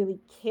you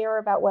really care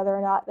about whether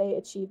or not they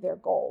achieve their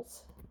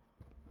goals.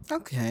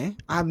 Okay,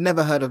 I've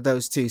never heard of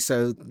those two,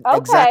 so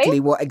exactly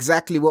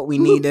what we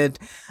needed.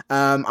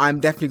 I'm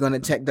definitely going to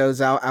check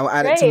those out. I'll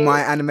add it to my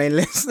anime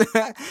list.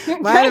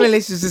 My anime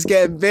list is just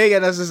getting big,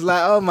 and I was just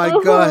like, oh my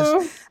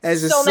gosh,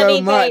 there's just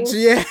so much. Things.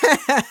 Yeah.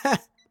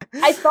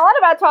 I thought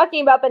about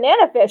talking about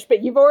Banana Fish,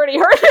 but you've already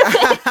heard of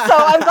it, so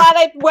I'm glad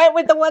I went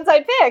with the ones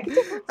I picked.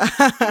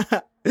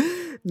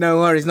 No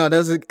worries. No,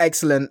 those are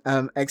excellent,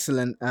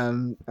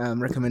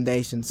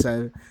 recommendations.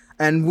 So,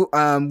 and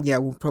yeah,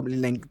 we'll probably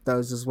link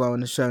those as well in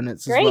the show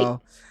notes as Great.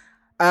 well.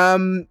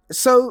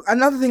 So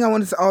another thing I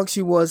wanted to ask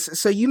you was,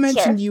 so you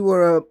mentioned Sure. you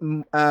were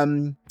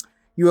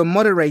a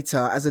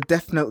moderator as a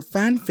Death Note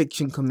fan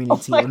fiction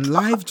community my on God.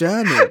 Live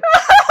Journey.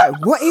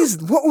 What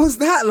was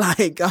that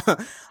like?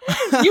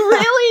 You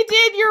really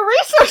did your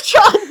research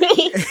on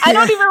me. I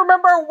don't even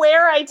remember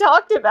where I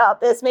talked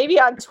about this. Maybe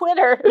on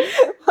Twitter.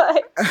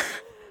 But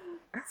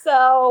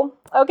so,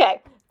 okay.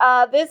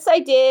 This I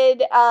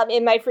did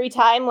in my free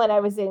time when I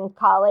was in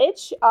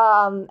college.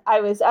 I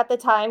was at the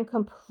time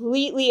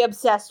completely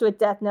obsessed with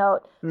Death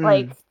Note,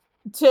 like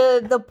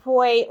to the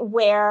point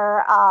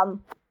where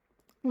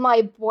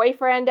my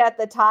boyfriend at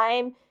the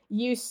time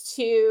used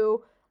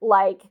to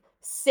like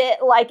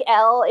sit like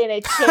L in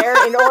a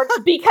chair in order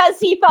because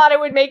he thought it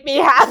would make me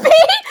happy,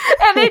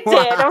 and it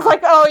did. I was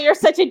like, "Oh, you're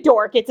such a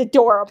dork! It's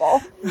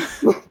adorable."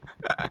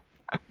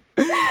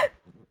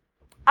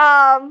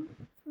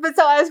 But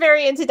so I was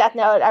very into Death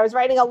Note. I was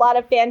writing a lot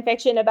of fan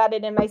fiction about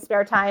it in my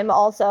spare time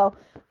also.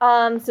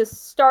 So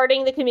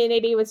starting the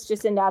community was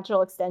just a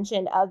natural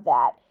extension of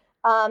that.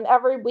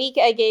 Every week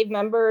I gave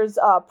members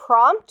a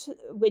prompt,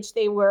 which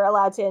they were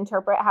allowed to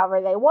interpret however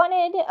they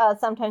wanted.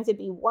 Sometimes it'd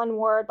be one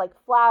word like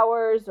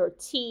flowers or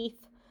teeth.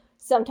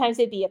 Sometimes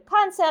it'd be a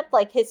concept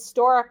like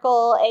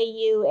historical,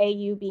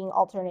 AU being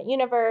alternate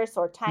universe,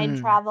 or time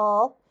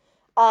travel.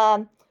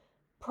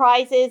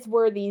 Prizes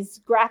were these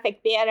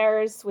graphic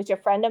banners, which a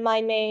friend of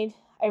mine made.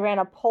 I ran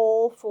a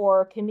poll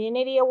for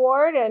community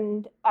award,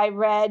 and I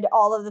read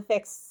all of the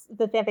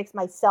fanfics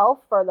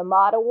myself for the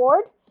mod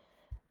award.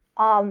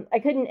 I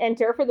couldn't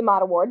enter for the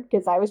mod award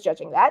because I was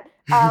judging that,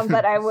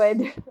 but I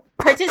would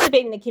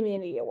participate in the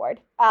community award.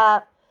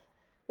 The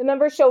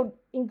members showed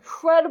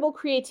incredible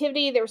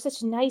creativity. They were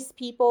such nice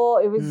people.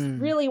 It was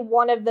really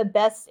one of the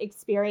best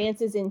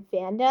experiences in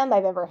fandom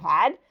I've ever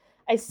had.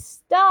 I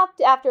stopped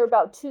after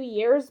about 2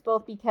 years,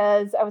 both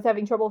because I was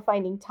having trouble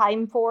finding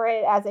time for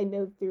it as I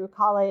moved through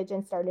college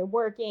and started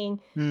working,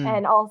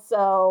 and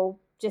also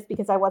just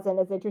because I wasn't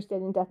as interested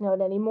in Death Note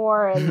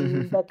anymore,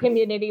 and the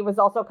community was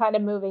also kind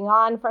of moving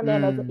on from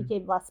it as it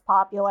became less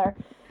popular.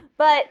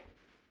 But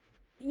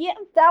yeah,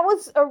 that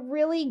was a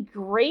really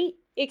great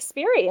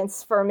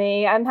experience for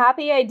me. I'm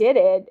happy I did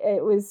it.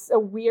 It was a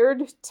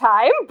weird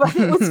time, but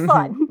it was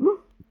fun.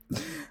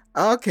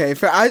 Okay,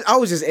 I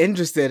was just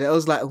interested. I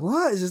was like,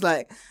 what? It's just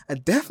like a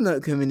Death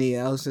Note community.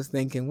 I was just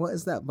thinking, what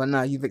is that? But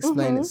now you've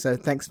explained it, so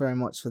thanks very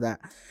much for that.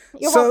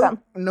 You're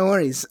welcome. No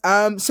worries.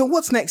 So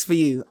what's next for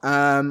you?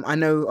 I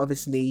know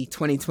obviously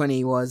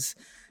 2020 was,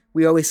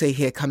 we always say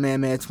here,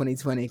 Kamehameha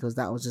 2020, because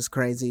that was just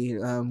crazy.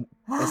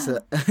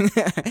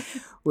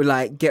 We're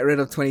like, get rid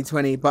of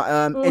 2020.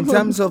 But in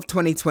terms of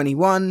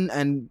 2021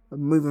 and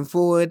moving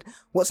forward,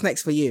 what's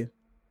next for you?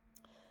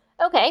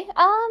 Okay.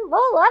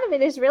 Well, a lot of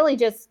it is really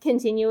just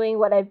continuing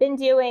what I've been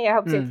doing. I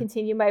hope to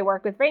continue my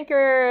work with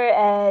Ranker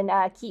and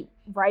keep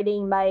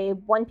writing my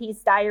One Piece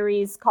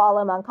Diaries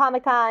column on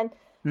Comic-Con.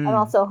 I'm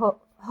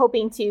also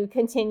hoping to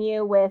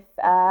continue with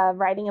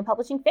writing and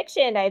publishing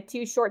fiction. I have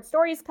 2 short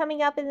stories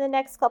coming up in the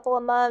next couple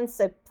of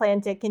months. I plan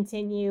to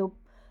continue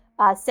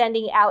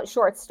sending out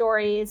short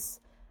stories.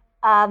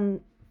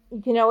 You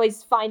can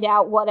always find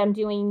out what I'm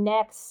doing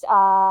next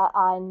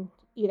on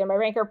either my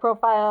Ranker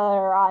profile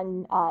or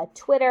on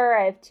Twitter.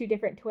 I have 2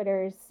 different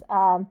Twitters.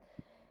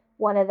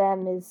 One of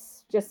them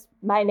is just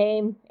my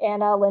name,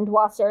 Anna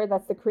Lindwasser.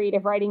 That's the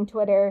creative writing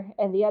Twitter.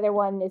 And the other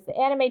one is the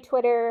anime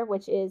Twitter,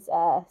 which is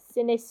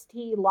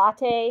Sinistea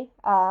Latte,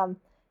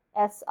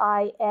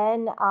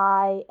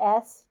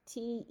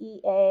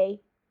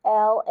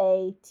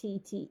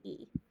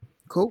 SINISTEALATTE.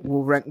 Cool.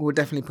 We'll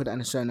definitely put that in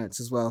the show notes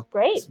as well.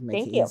 Great. To make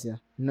Thank it you. easier.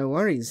 No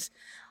worries.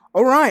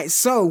 All right,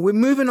 so we're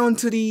moving on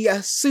to the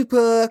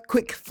super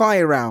quick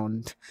fire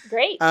round.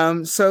 Great.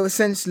 So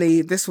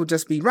essentially, this will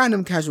just be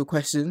random casual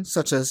questions,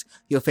 such as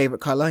your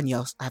favorite color, and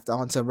you have to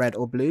answer red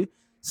or blue.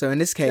 So in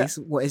this case,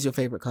 What is your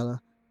favorite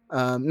color?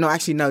 No,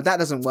 actually, no, that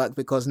doesn't work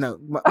because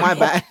my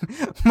bad,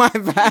 my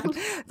bad.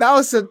 That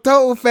was a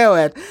total fail,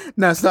 Ed.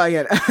 No, start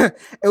again. It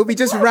will be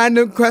just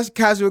random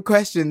casual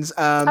questions.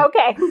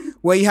 Okay.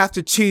 Where you have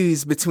to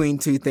choose between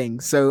 2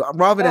 things. So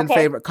rather than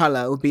favorite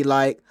color, it would be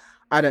like,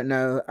 I don't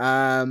know,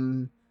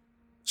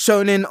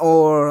 shonen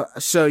or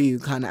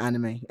shoujo kind of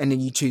anime, and then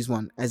you choose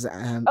one as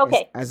an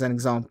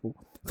example.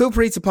 Feel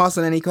free to pass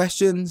on any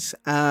questions.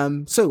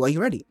 So, are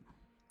you ready?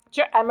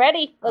 Sure, I'm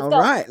ready. Let's go.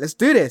 All right, let's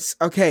do this.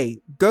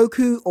 Okay,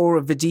 Goku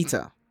or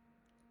Vegeta?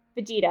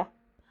 Vegeta.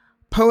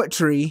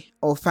 Poetry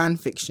or fan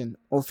fiction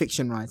or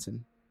fiction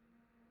writing?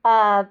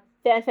 Fan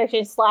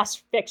fiction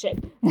 /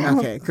 fiction.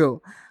 Okay,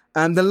 cool.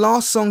 The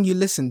last song you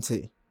listened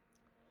to?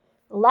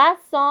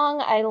 Last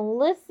song I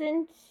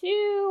listened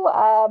to,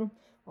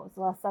 what was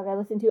the last song I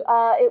listened to?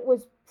 It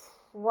was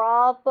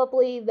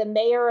probably The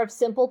Mayor of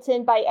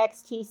Simpleton by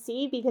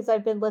XTC, because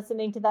I've been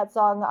listening to that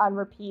song on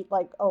repeat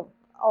like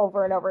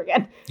over and over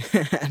again.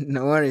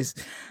 No worries.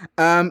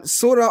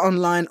 Sword Art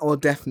Online or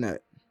Death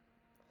Note?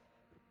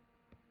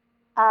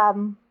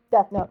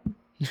 Death Note.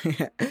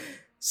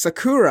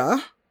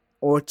 Sakura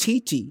or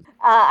Chi-Chi?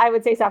 I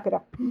would say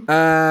Sakura.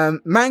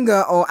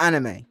 Manga or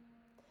anime?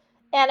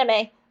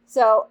 Anime.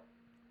 So,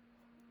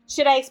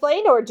 should I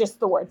explain or just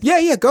the words?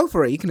 Yeah, go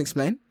for it. You can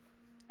explain.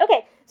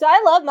 Okay, so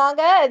I love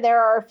manga, and there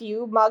are a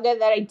few manga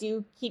that I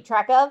do keep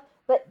track of.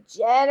 But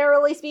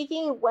generally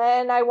speaking,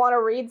 when I want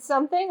to read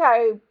something,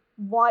 I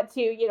want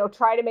to,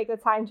 try to make the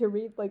time to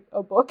read like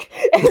a book.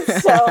 And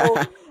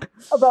so,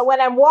 but when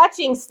I'm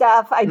watching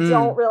stuff, I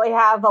don't really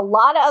have a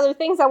lot of other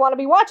things I want to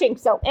be watching.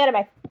 So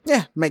anime.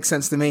 Yeah, makes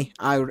sense to me.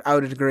 I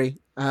would agree.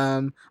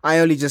 I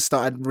only just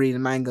started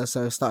reading manga,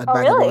 so I started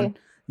Vagabond. Really?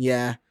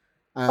 Yeah.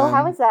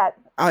 How is that?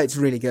 Oh, it's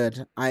really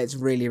good. It's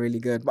really, really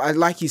good. But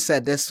like you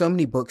said, there's so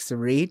many books to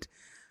read.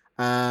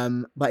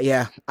 But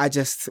yeah, I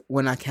just,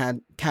 when I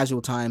can,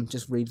 casual time,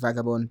 just read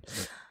Vagabond.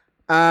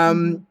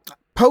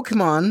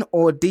 Pokemon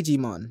or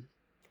Digimon?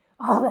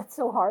 Oh, that's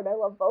so hard. I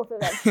love both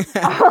of them.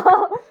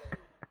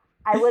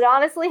 I would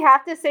honestly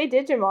have to say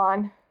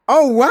Digimon.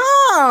 Oh,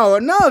 wow.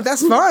 No,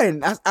 that's fine.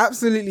 That's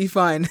absolutely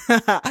fine.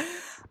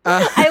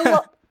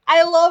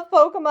 I love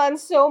Pokemon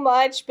so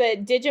much,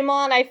 but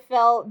Digimon I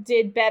felt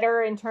did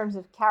better in terms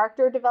of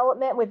character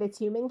development with its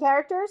human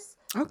characters.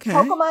 Okay.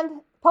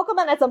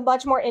 Pokemon has a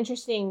much more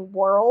interesting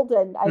world,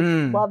 and I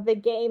love the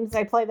games.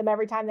 I play them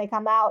every time they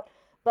come out.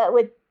 But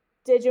with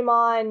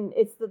Digimon,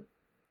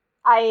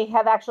 I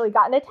have actually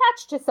gotten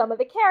attached to some of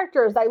the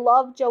characters. I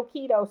love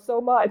Jokido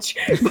so much.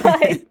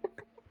 But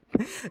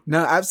no,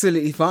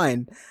 absolutely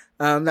fine.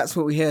 That's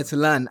what we're here to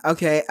learn.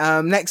 Okay,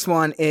 next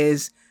one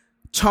is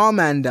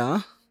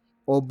Charmander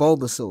or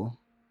Bulbasaur?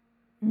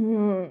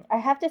 I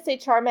have to say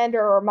Charmander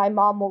or my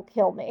mom will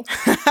kill me.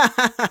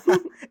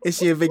 Is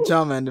she a big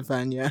Charmander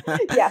fan? Yeah.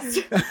 Yes.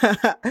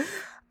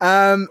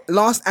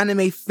 Last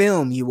anime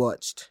film you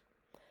watched?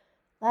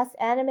 Last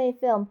anime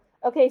film.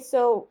 Okay,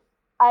 so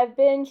I've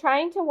been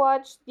trying to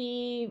watch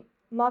the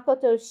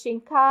Makoto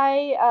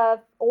Shinkai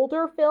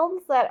older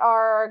films that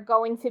are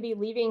going to be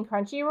leaving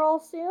Crunchyroll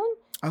soon.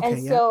 Okay,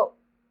 and so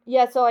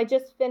I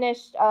just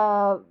finished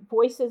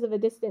Voices of a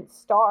Distant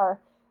Star,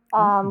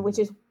 which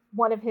is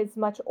one of his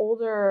much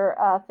older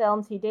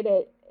films. He did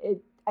it,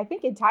 I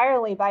think,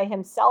 entirely by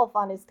himself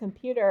on his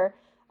computer.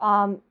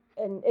 And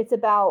it's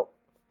about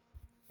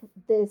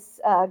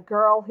this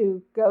girl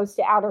who goes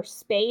to outer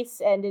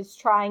space and is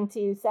trying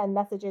to send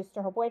messages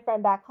to her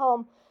boyfriend back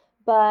home.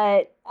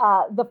 But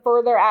the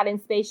further out in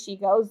space she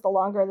goes, the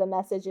longer the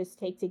messages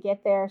take to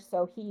get there.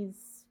 So he's,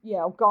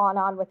 gone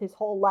on with his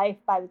whole life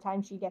by the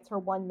time she gets her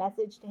one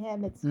message to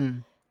him. It's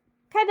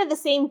kind of the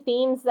same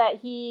themes that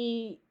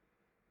he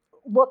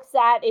looks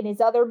at in his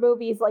other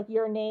movies, like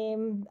Your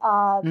Name,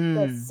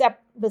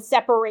 the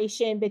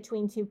separation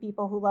between two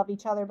people who love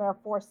each other but are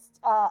forced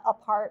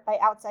apart by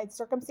outside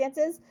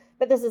circumstances.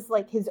 But this is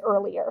like his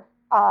earlier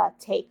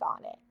take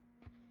on it.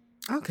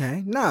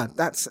 Okay, no,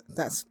 that's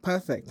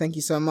perfect. Thank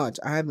you so much.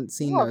 I haven't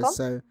seen those,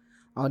 so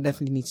I'll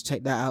definitely need to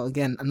check that out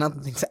again.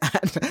 Another thing to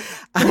add.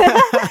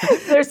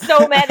 There's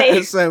so many.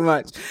 There's so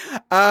much.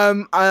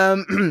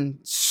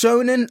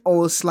 Shonen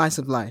or slice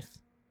of life?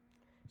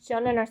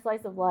 Shonen or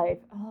slice of life?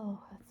 Oh,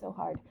 that's so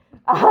hard.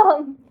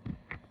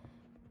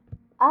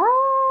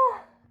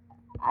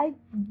 I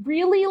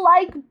really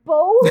like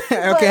both.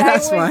 Okay,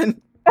 that's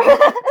fine.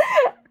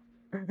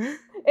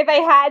 If I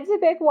had to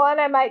pick one,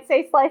 I might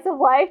say slice of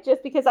life,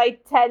 just because I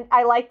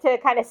like to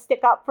kind of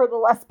stick up for the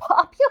less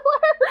popular.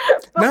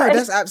 No,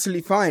 that's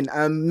absolutely fine.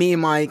 Me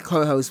and my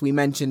co-host, we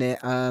mentioned it.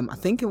 I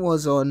think it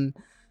was on.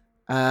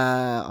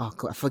 I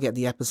forget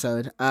the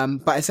episode.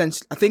 But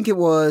essentially, I think it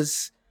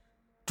was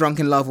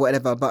Drunken Love or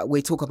whatever. But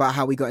we talk about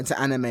how we got into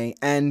anime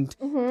and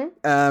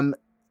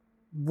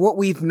what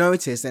we've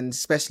noticed, and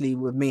especially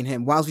with me and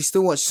him, whilst we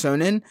still watch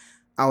shonen,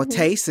 our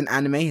taste in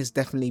anime has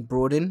definitely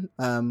broadened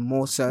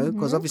more so,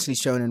 because obviously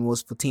shonen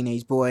was for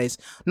teenage boys.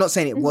 Not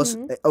saying it was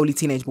only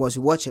teenage boys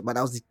who watch it, but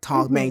that was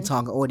the main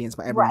target audience,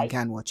 but everyone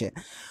can watch it.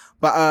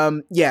 But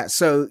I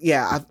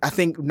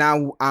think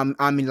now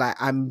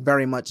I'm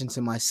very much into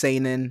my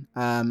seinen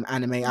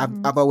anime.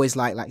 I've always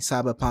liked like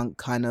cyberpunk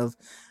kind of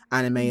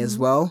anime as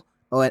well.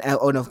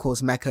 And of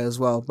course mecha as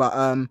well. But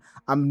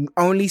I'm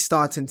only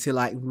starting to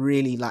like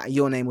really like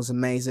Your Name was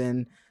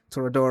amazing.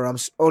 Toradora, I'm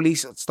only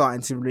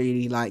starting to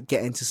really like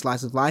get into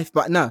slice of life.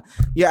 But no,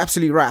 you're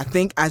absolutely right. I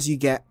think as you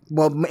get,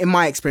 well, in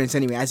my experience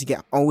anyway, as you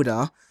get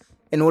older,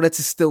 in order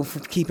to still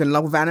keep in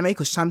love with anime,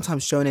 because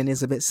sometimes shonen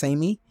is a bit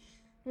samey.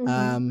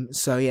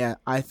 So yeah,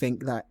 I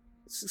think that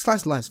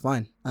slice of life is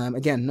fine.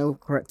 Again, no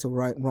correct or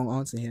wrong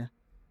answer here.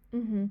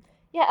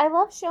 Yeah, I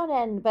love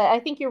shonen, but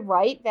I think you're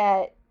right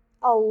that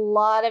a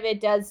lot of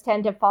it does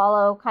tend to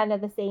follow kind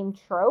of the same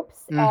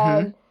tropes.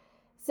 And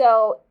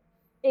so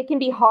it can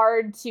be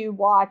hard to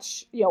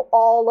watch,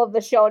 all of the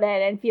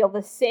shonen and feel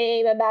the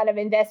same amount of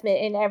investment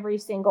in every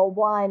single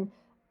one.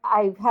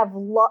 I have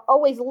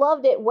always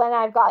loved it when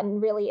I've gotten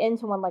really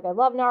into one. Like I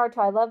love Naruto,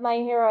 I love My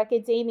Hero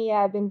Academia.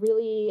 I've been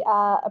really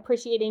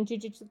appreciating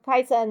Jujutsu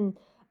Kaisen.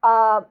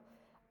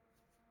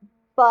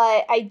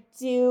 But I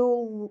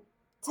do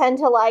tend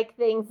to like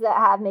things that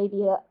have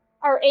maybe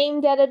are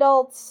aimed at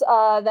adults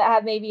that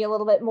have maybe a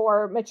little bit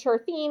more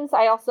mature themes.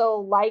 I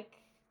also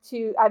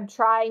I'm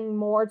trying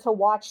more to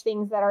watch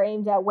things that are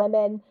aimed at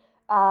women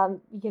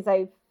because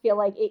I feel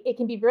like it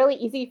can be really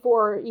easy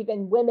for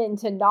even women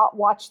to not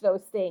watch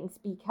those things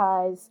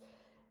because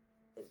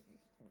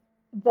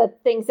the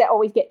things that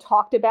always get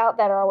talked about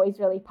that are always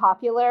really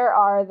popular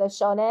are the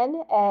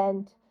shonen.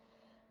 And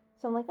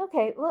so I'm like,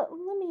 okay, let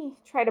me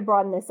try to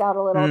broaden this out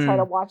a little, try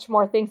to watch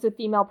more things with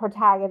female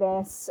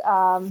protagonists,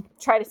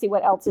 try to see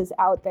what else is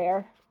out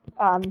there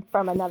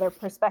from another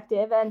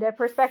perspective and a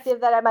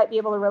perspective that I might be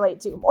able to relate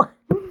to more.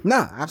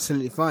 No,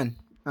 absolutely fine.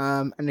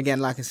 And again,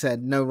 like I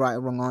said, no right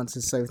or wrong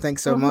answers. So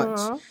thanks so much.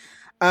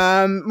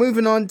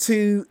 Moving on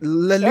to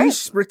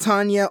Lelouch, sure.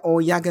 Britannia, or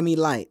Yagami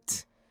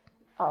Light?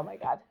 Oh my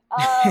God.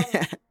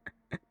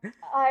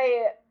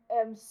 I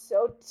am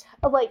so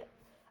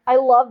I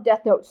love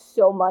Death Note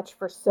so much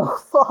for so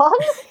long,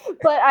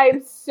 but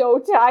I'm so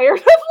tired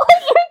of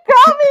letting it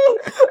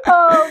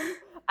coming.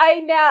 I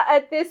now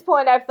at this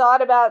point I've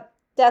thought about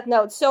Death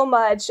Note so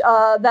much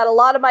that a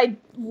lot of my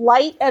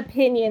light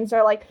opinions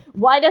are like,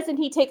 why doesn't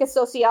he take a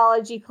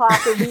sociology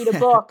class or read a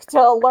book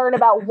to learn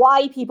about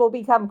why people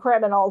become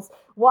criminals?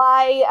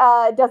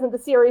 Why doesn't the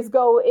series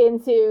go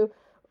into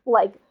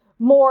like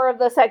more of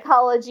the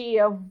psychology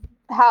of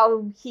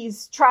how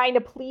he's trying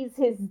to please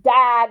his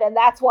dad and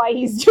that's why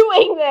he's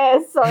doing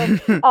this?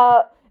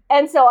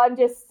 And so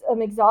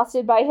I'm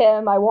exhausted by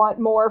him. I want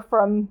more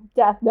from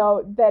Death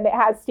Note than it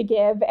has to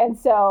give. And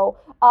so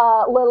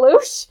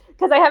Lelouch,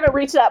 because I haven't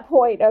reached that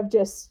point of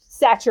just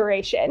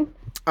saturation.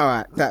 All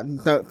right,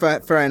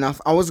 fair enough.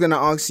 I was going to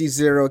ask you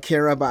Zero,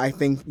 Kira, but I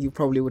think you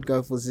probably would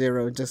go for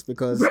Zero just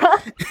because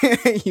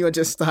you're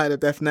just tired of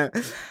Death Note.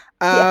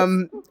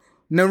 Yes.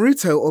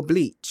 Naruto or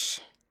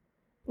Bleach?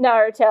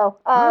 Naruto.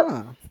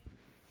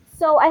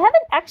 So I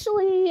haven't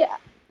actually...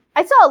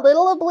 I saw a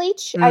little of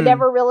Bleach. I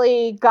never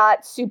really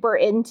got super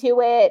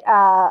into it.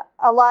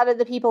 A lot of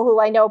the people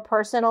who I know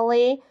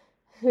personally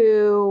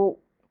who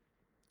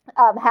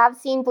have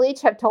seen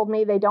Bleach have told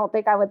me they don't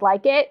think I would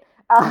like it.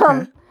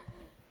 Okay.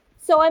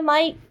 So I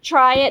might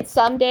try it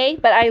someday,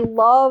 but I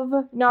love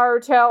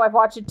Naruto. I've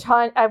watched a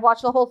ton. I've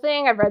watched the whole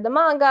thing. I've read the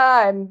manga.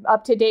 I'm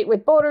up to date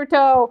with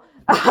Boruto.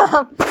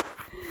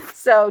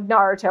 So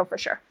Naruto for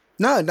sure.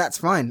 No, that's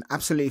fine.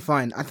 Absolutely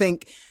fine. I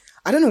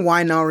don't know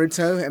why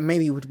Naruto, and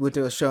maybe we'll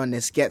do a show on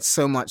this, gets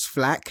so much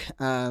flack.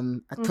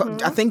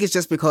 I think it's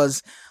just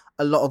because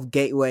a lot of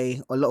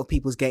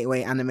people's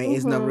gateway anime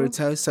is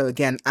Naruto. So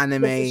again,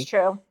 anime, this is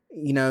true.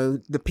 You know,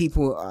 the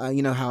people,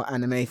 you know how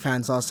anime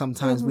fans are.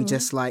 Sometimes we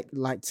just like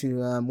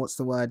to, what's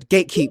the word?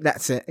 Gatekeep.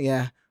 That's it.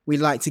 Yeah. We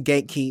like to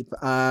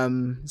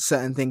gatekeep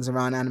certain things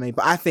around anime.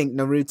 But I think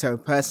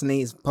Naruto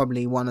personally is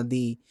probably one of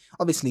the,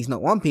 obviously it's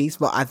not One Piece,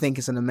 but I think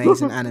it's an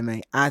amazing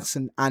anime. It's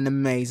an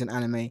amazing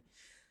anime.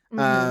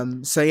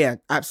 So yeah,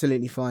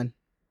 absolutely fine.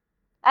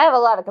 I have a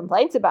lot of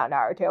complaints about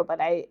Naruto, but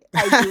I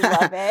do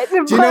love it.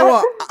 Do you know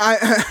what?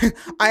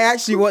 I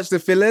actually watched the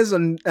fillers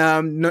on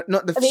not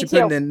the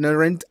Shippuden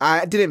Naruto.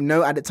 I didn't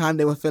know at the time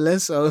they were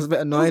fillers, so I was a bit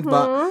annoyed.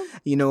 But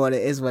you know what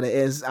it is.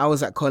 I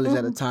was at college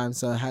at the time,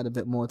 so I had a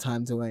bit more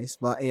time to waste.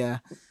 But yeah,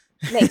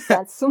 makes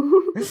sense.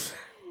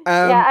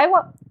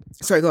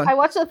 Sorry, go on. I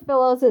watched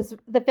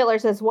the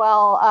fillers as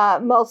well,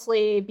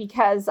 mostly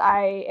because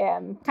I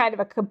am kind of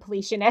a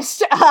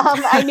completionist.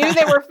 I knew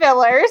they were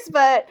fillers,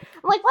 but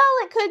I'm like, well,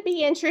 it could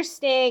be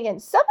interesting. And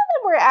some of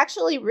them were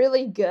actually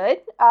really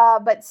good,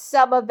 but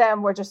some of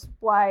them were just,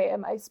 why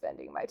am I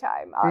spending my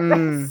time on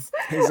this?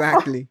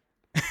 Exactly.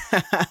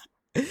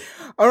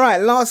 All right,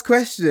 last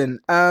question.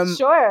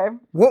 Sure.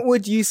 What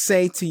would you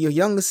say to your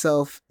younger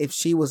self if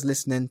she was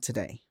listening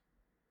today?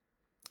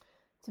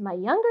 To my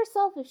younger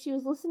self, if she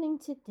was listening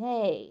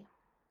today,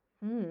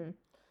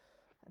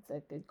 that's a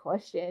good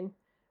question.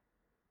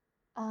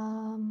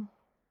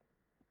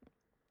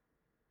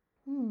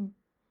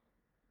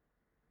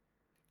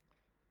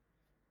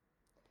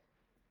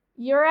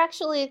 You're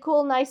actually a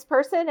cool, nice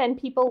person, and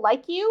people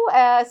like you.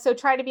 So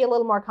try to be a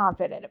little more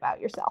confident about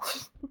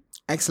yourself.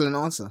 Excellent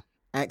answer.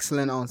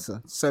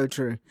 So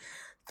true.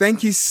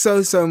 Thank you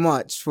so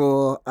much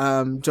for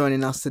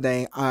joining us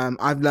today.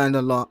 I've learned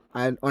a lot.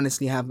 I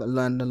honestly have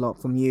learned a lot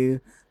from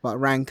you about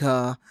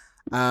Ranker.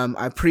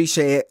 I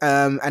appreciate it.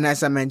 And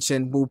as I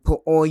mentioned, we'll put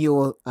all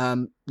your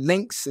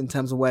links in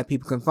terms of where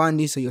people can find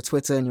you. So your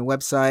Twitter and your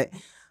website. I'm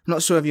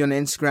not sure if you're on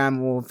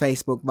Instagram or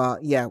Facebook,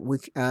 but yeah,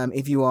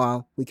 if you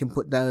are, we can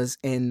put those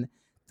in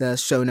the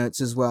show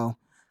notes as well.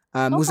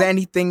 Okay. Was there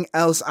anything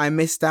else I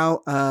missed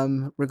out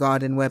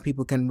regarding where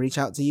people can reach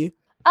out to you?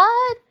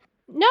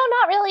 No,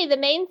 not really. The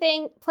main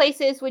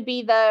places would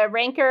be the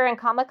Ranker and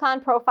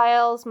Comic-Con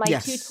profiles, my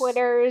 2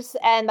 Twitters,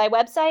 and my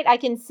website. I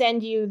can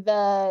send you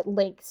the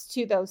links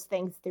to those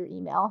things through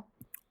email.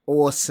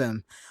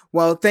 Awesome.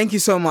 Well, thank you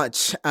so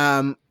much.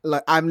 I'm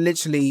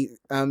literally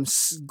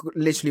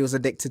was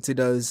addicted to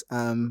those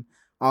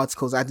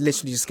articles. I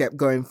literally just kept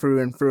going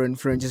through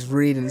and just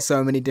reading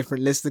so many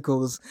different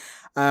listicles.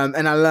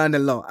 And I learned a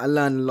lot.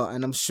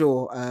 And I'm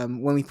sure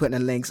when we put in the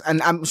links,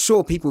 and I'm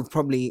sure people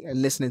probably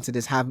listening to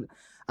this have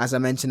as I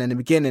mentioned in the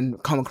beginning,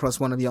 come across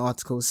one of your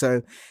articles.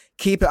 So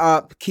keep it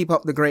up. Keep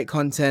up the great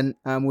content.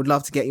 Would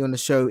love to get you on the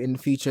show in the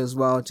future as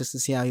well, just to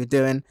see how you're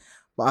doing.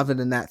 But other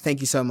than that, thank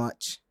you so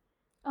much.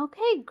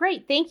 Okay,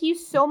 great. Thank you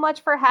so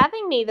much for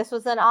having me. This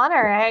was an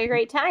honor. I had a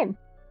great time.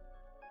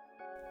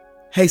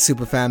 Hey,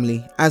 Super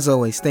Family. As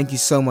always, thank you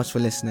so much for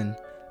listening.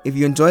 If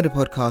you enjoyed the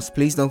podcast,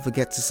 please don't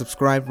forget to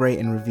subscribe, rate,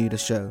 and review the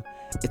show.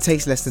 It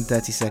takes less than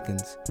 30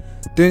 seconds.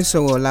 Doing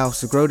so will allow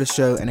us to grow the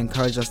show and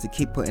encourage us to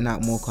keep putting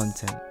out more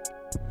content.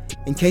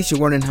 In case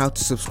you're wondering how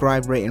to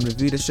subscribe, rate, and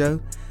review the show,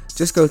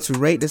 just go to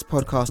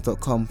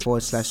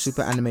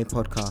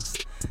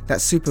ratethispodcast.com/superanimepodcast.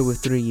 That's super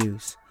with 3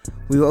 U's.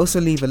 We will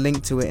also leave a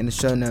link to it in the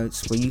show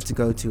notes for you to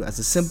go to as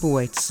a simple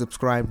way to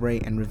subscribe,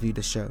 rate, and review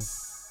the show.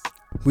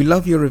 We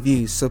love your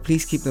reviews, so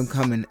please keep them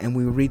coming and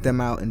we will read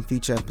them out in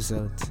future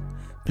episodes.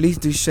 Please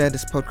do share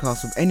this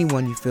podcast with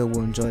anyone you feel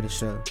will enjoy the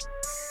show.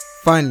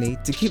 Finally,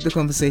 to keep the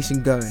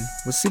conversation going,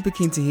 we're super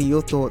keen to hear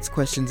your thoughts,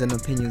 questions, and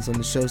opinions on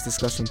the show's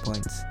discussion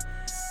points.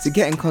 To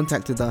get in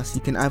contact with us,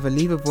 you can either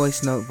leave a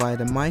voice note via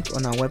the mic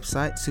on our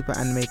website,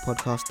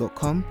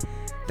 superanimepodcast.com,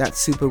 that's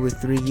super with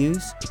 3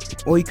 U's,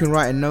 or you can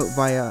write a note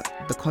via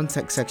the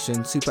contact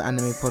section,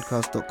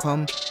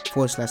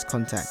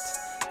 superanimepodcast.com/contact.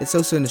 It's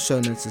also in the show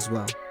notes as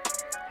well.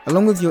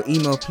 Along with your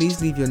email,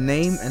 please leave your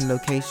name and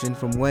location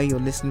from where you're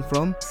listening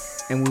from,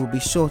 and we will be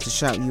sure to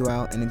shout you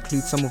out and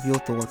include some of your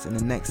thoughts in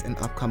the next and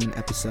upcoming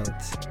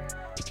episodes.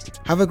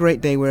 Have a great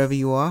day wherever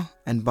you are,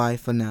 and bye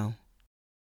for now.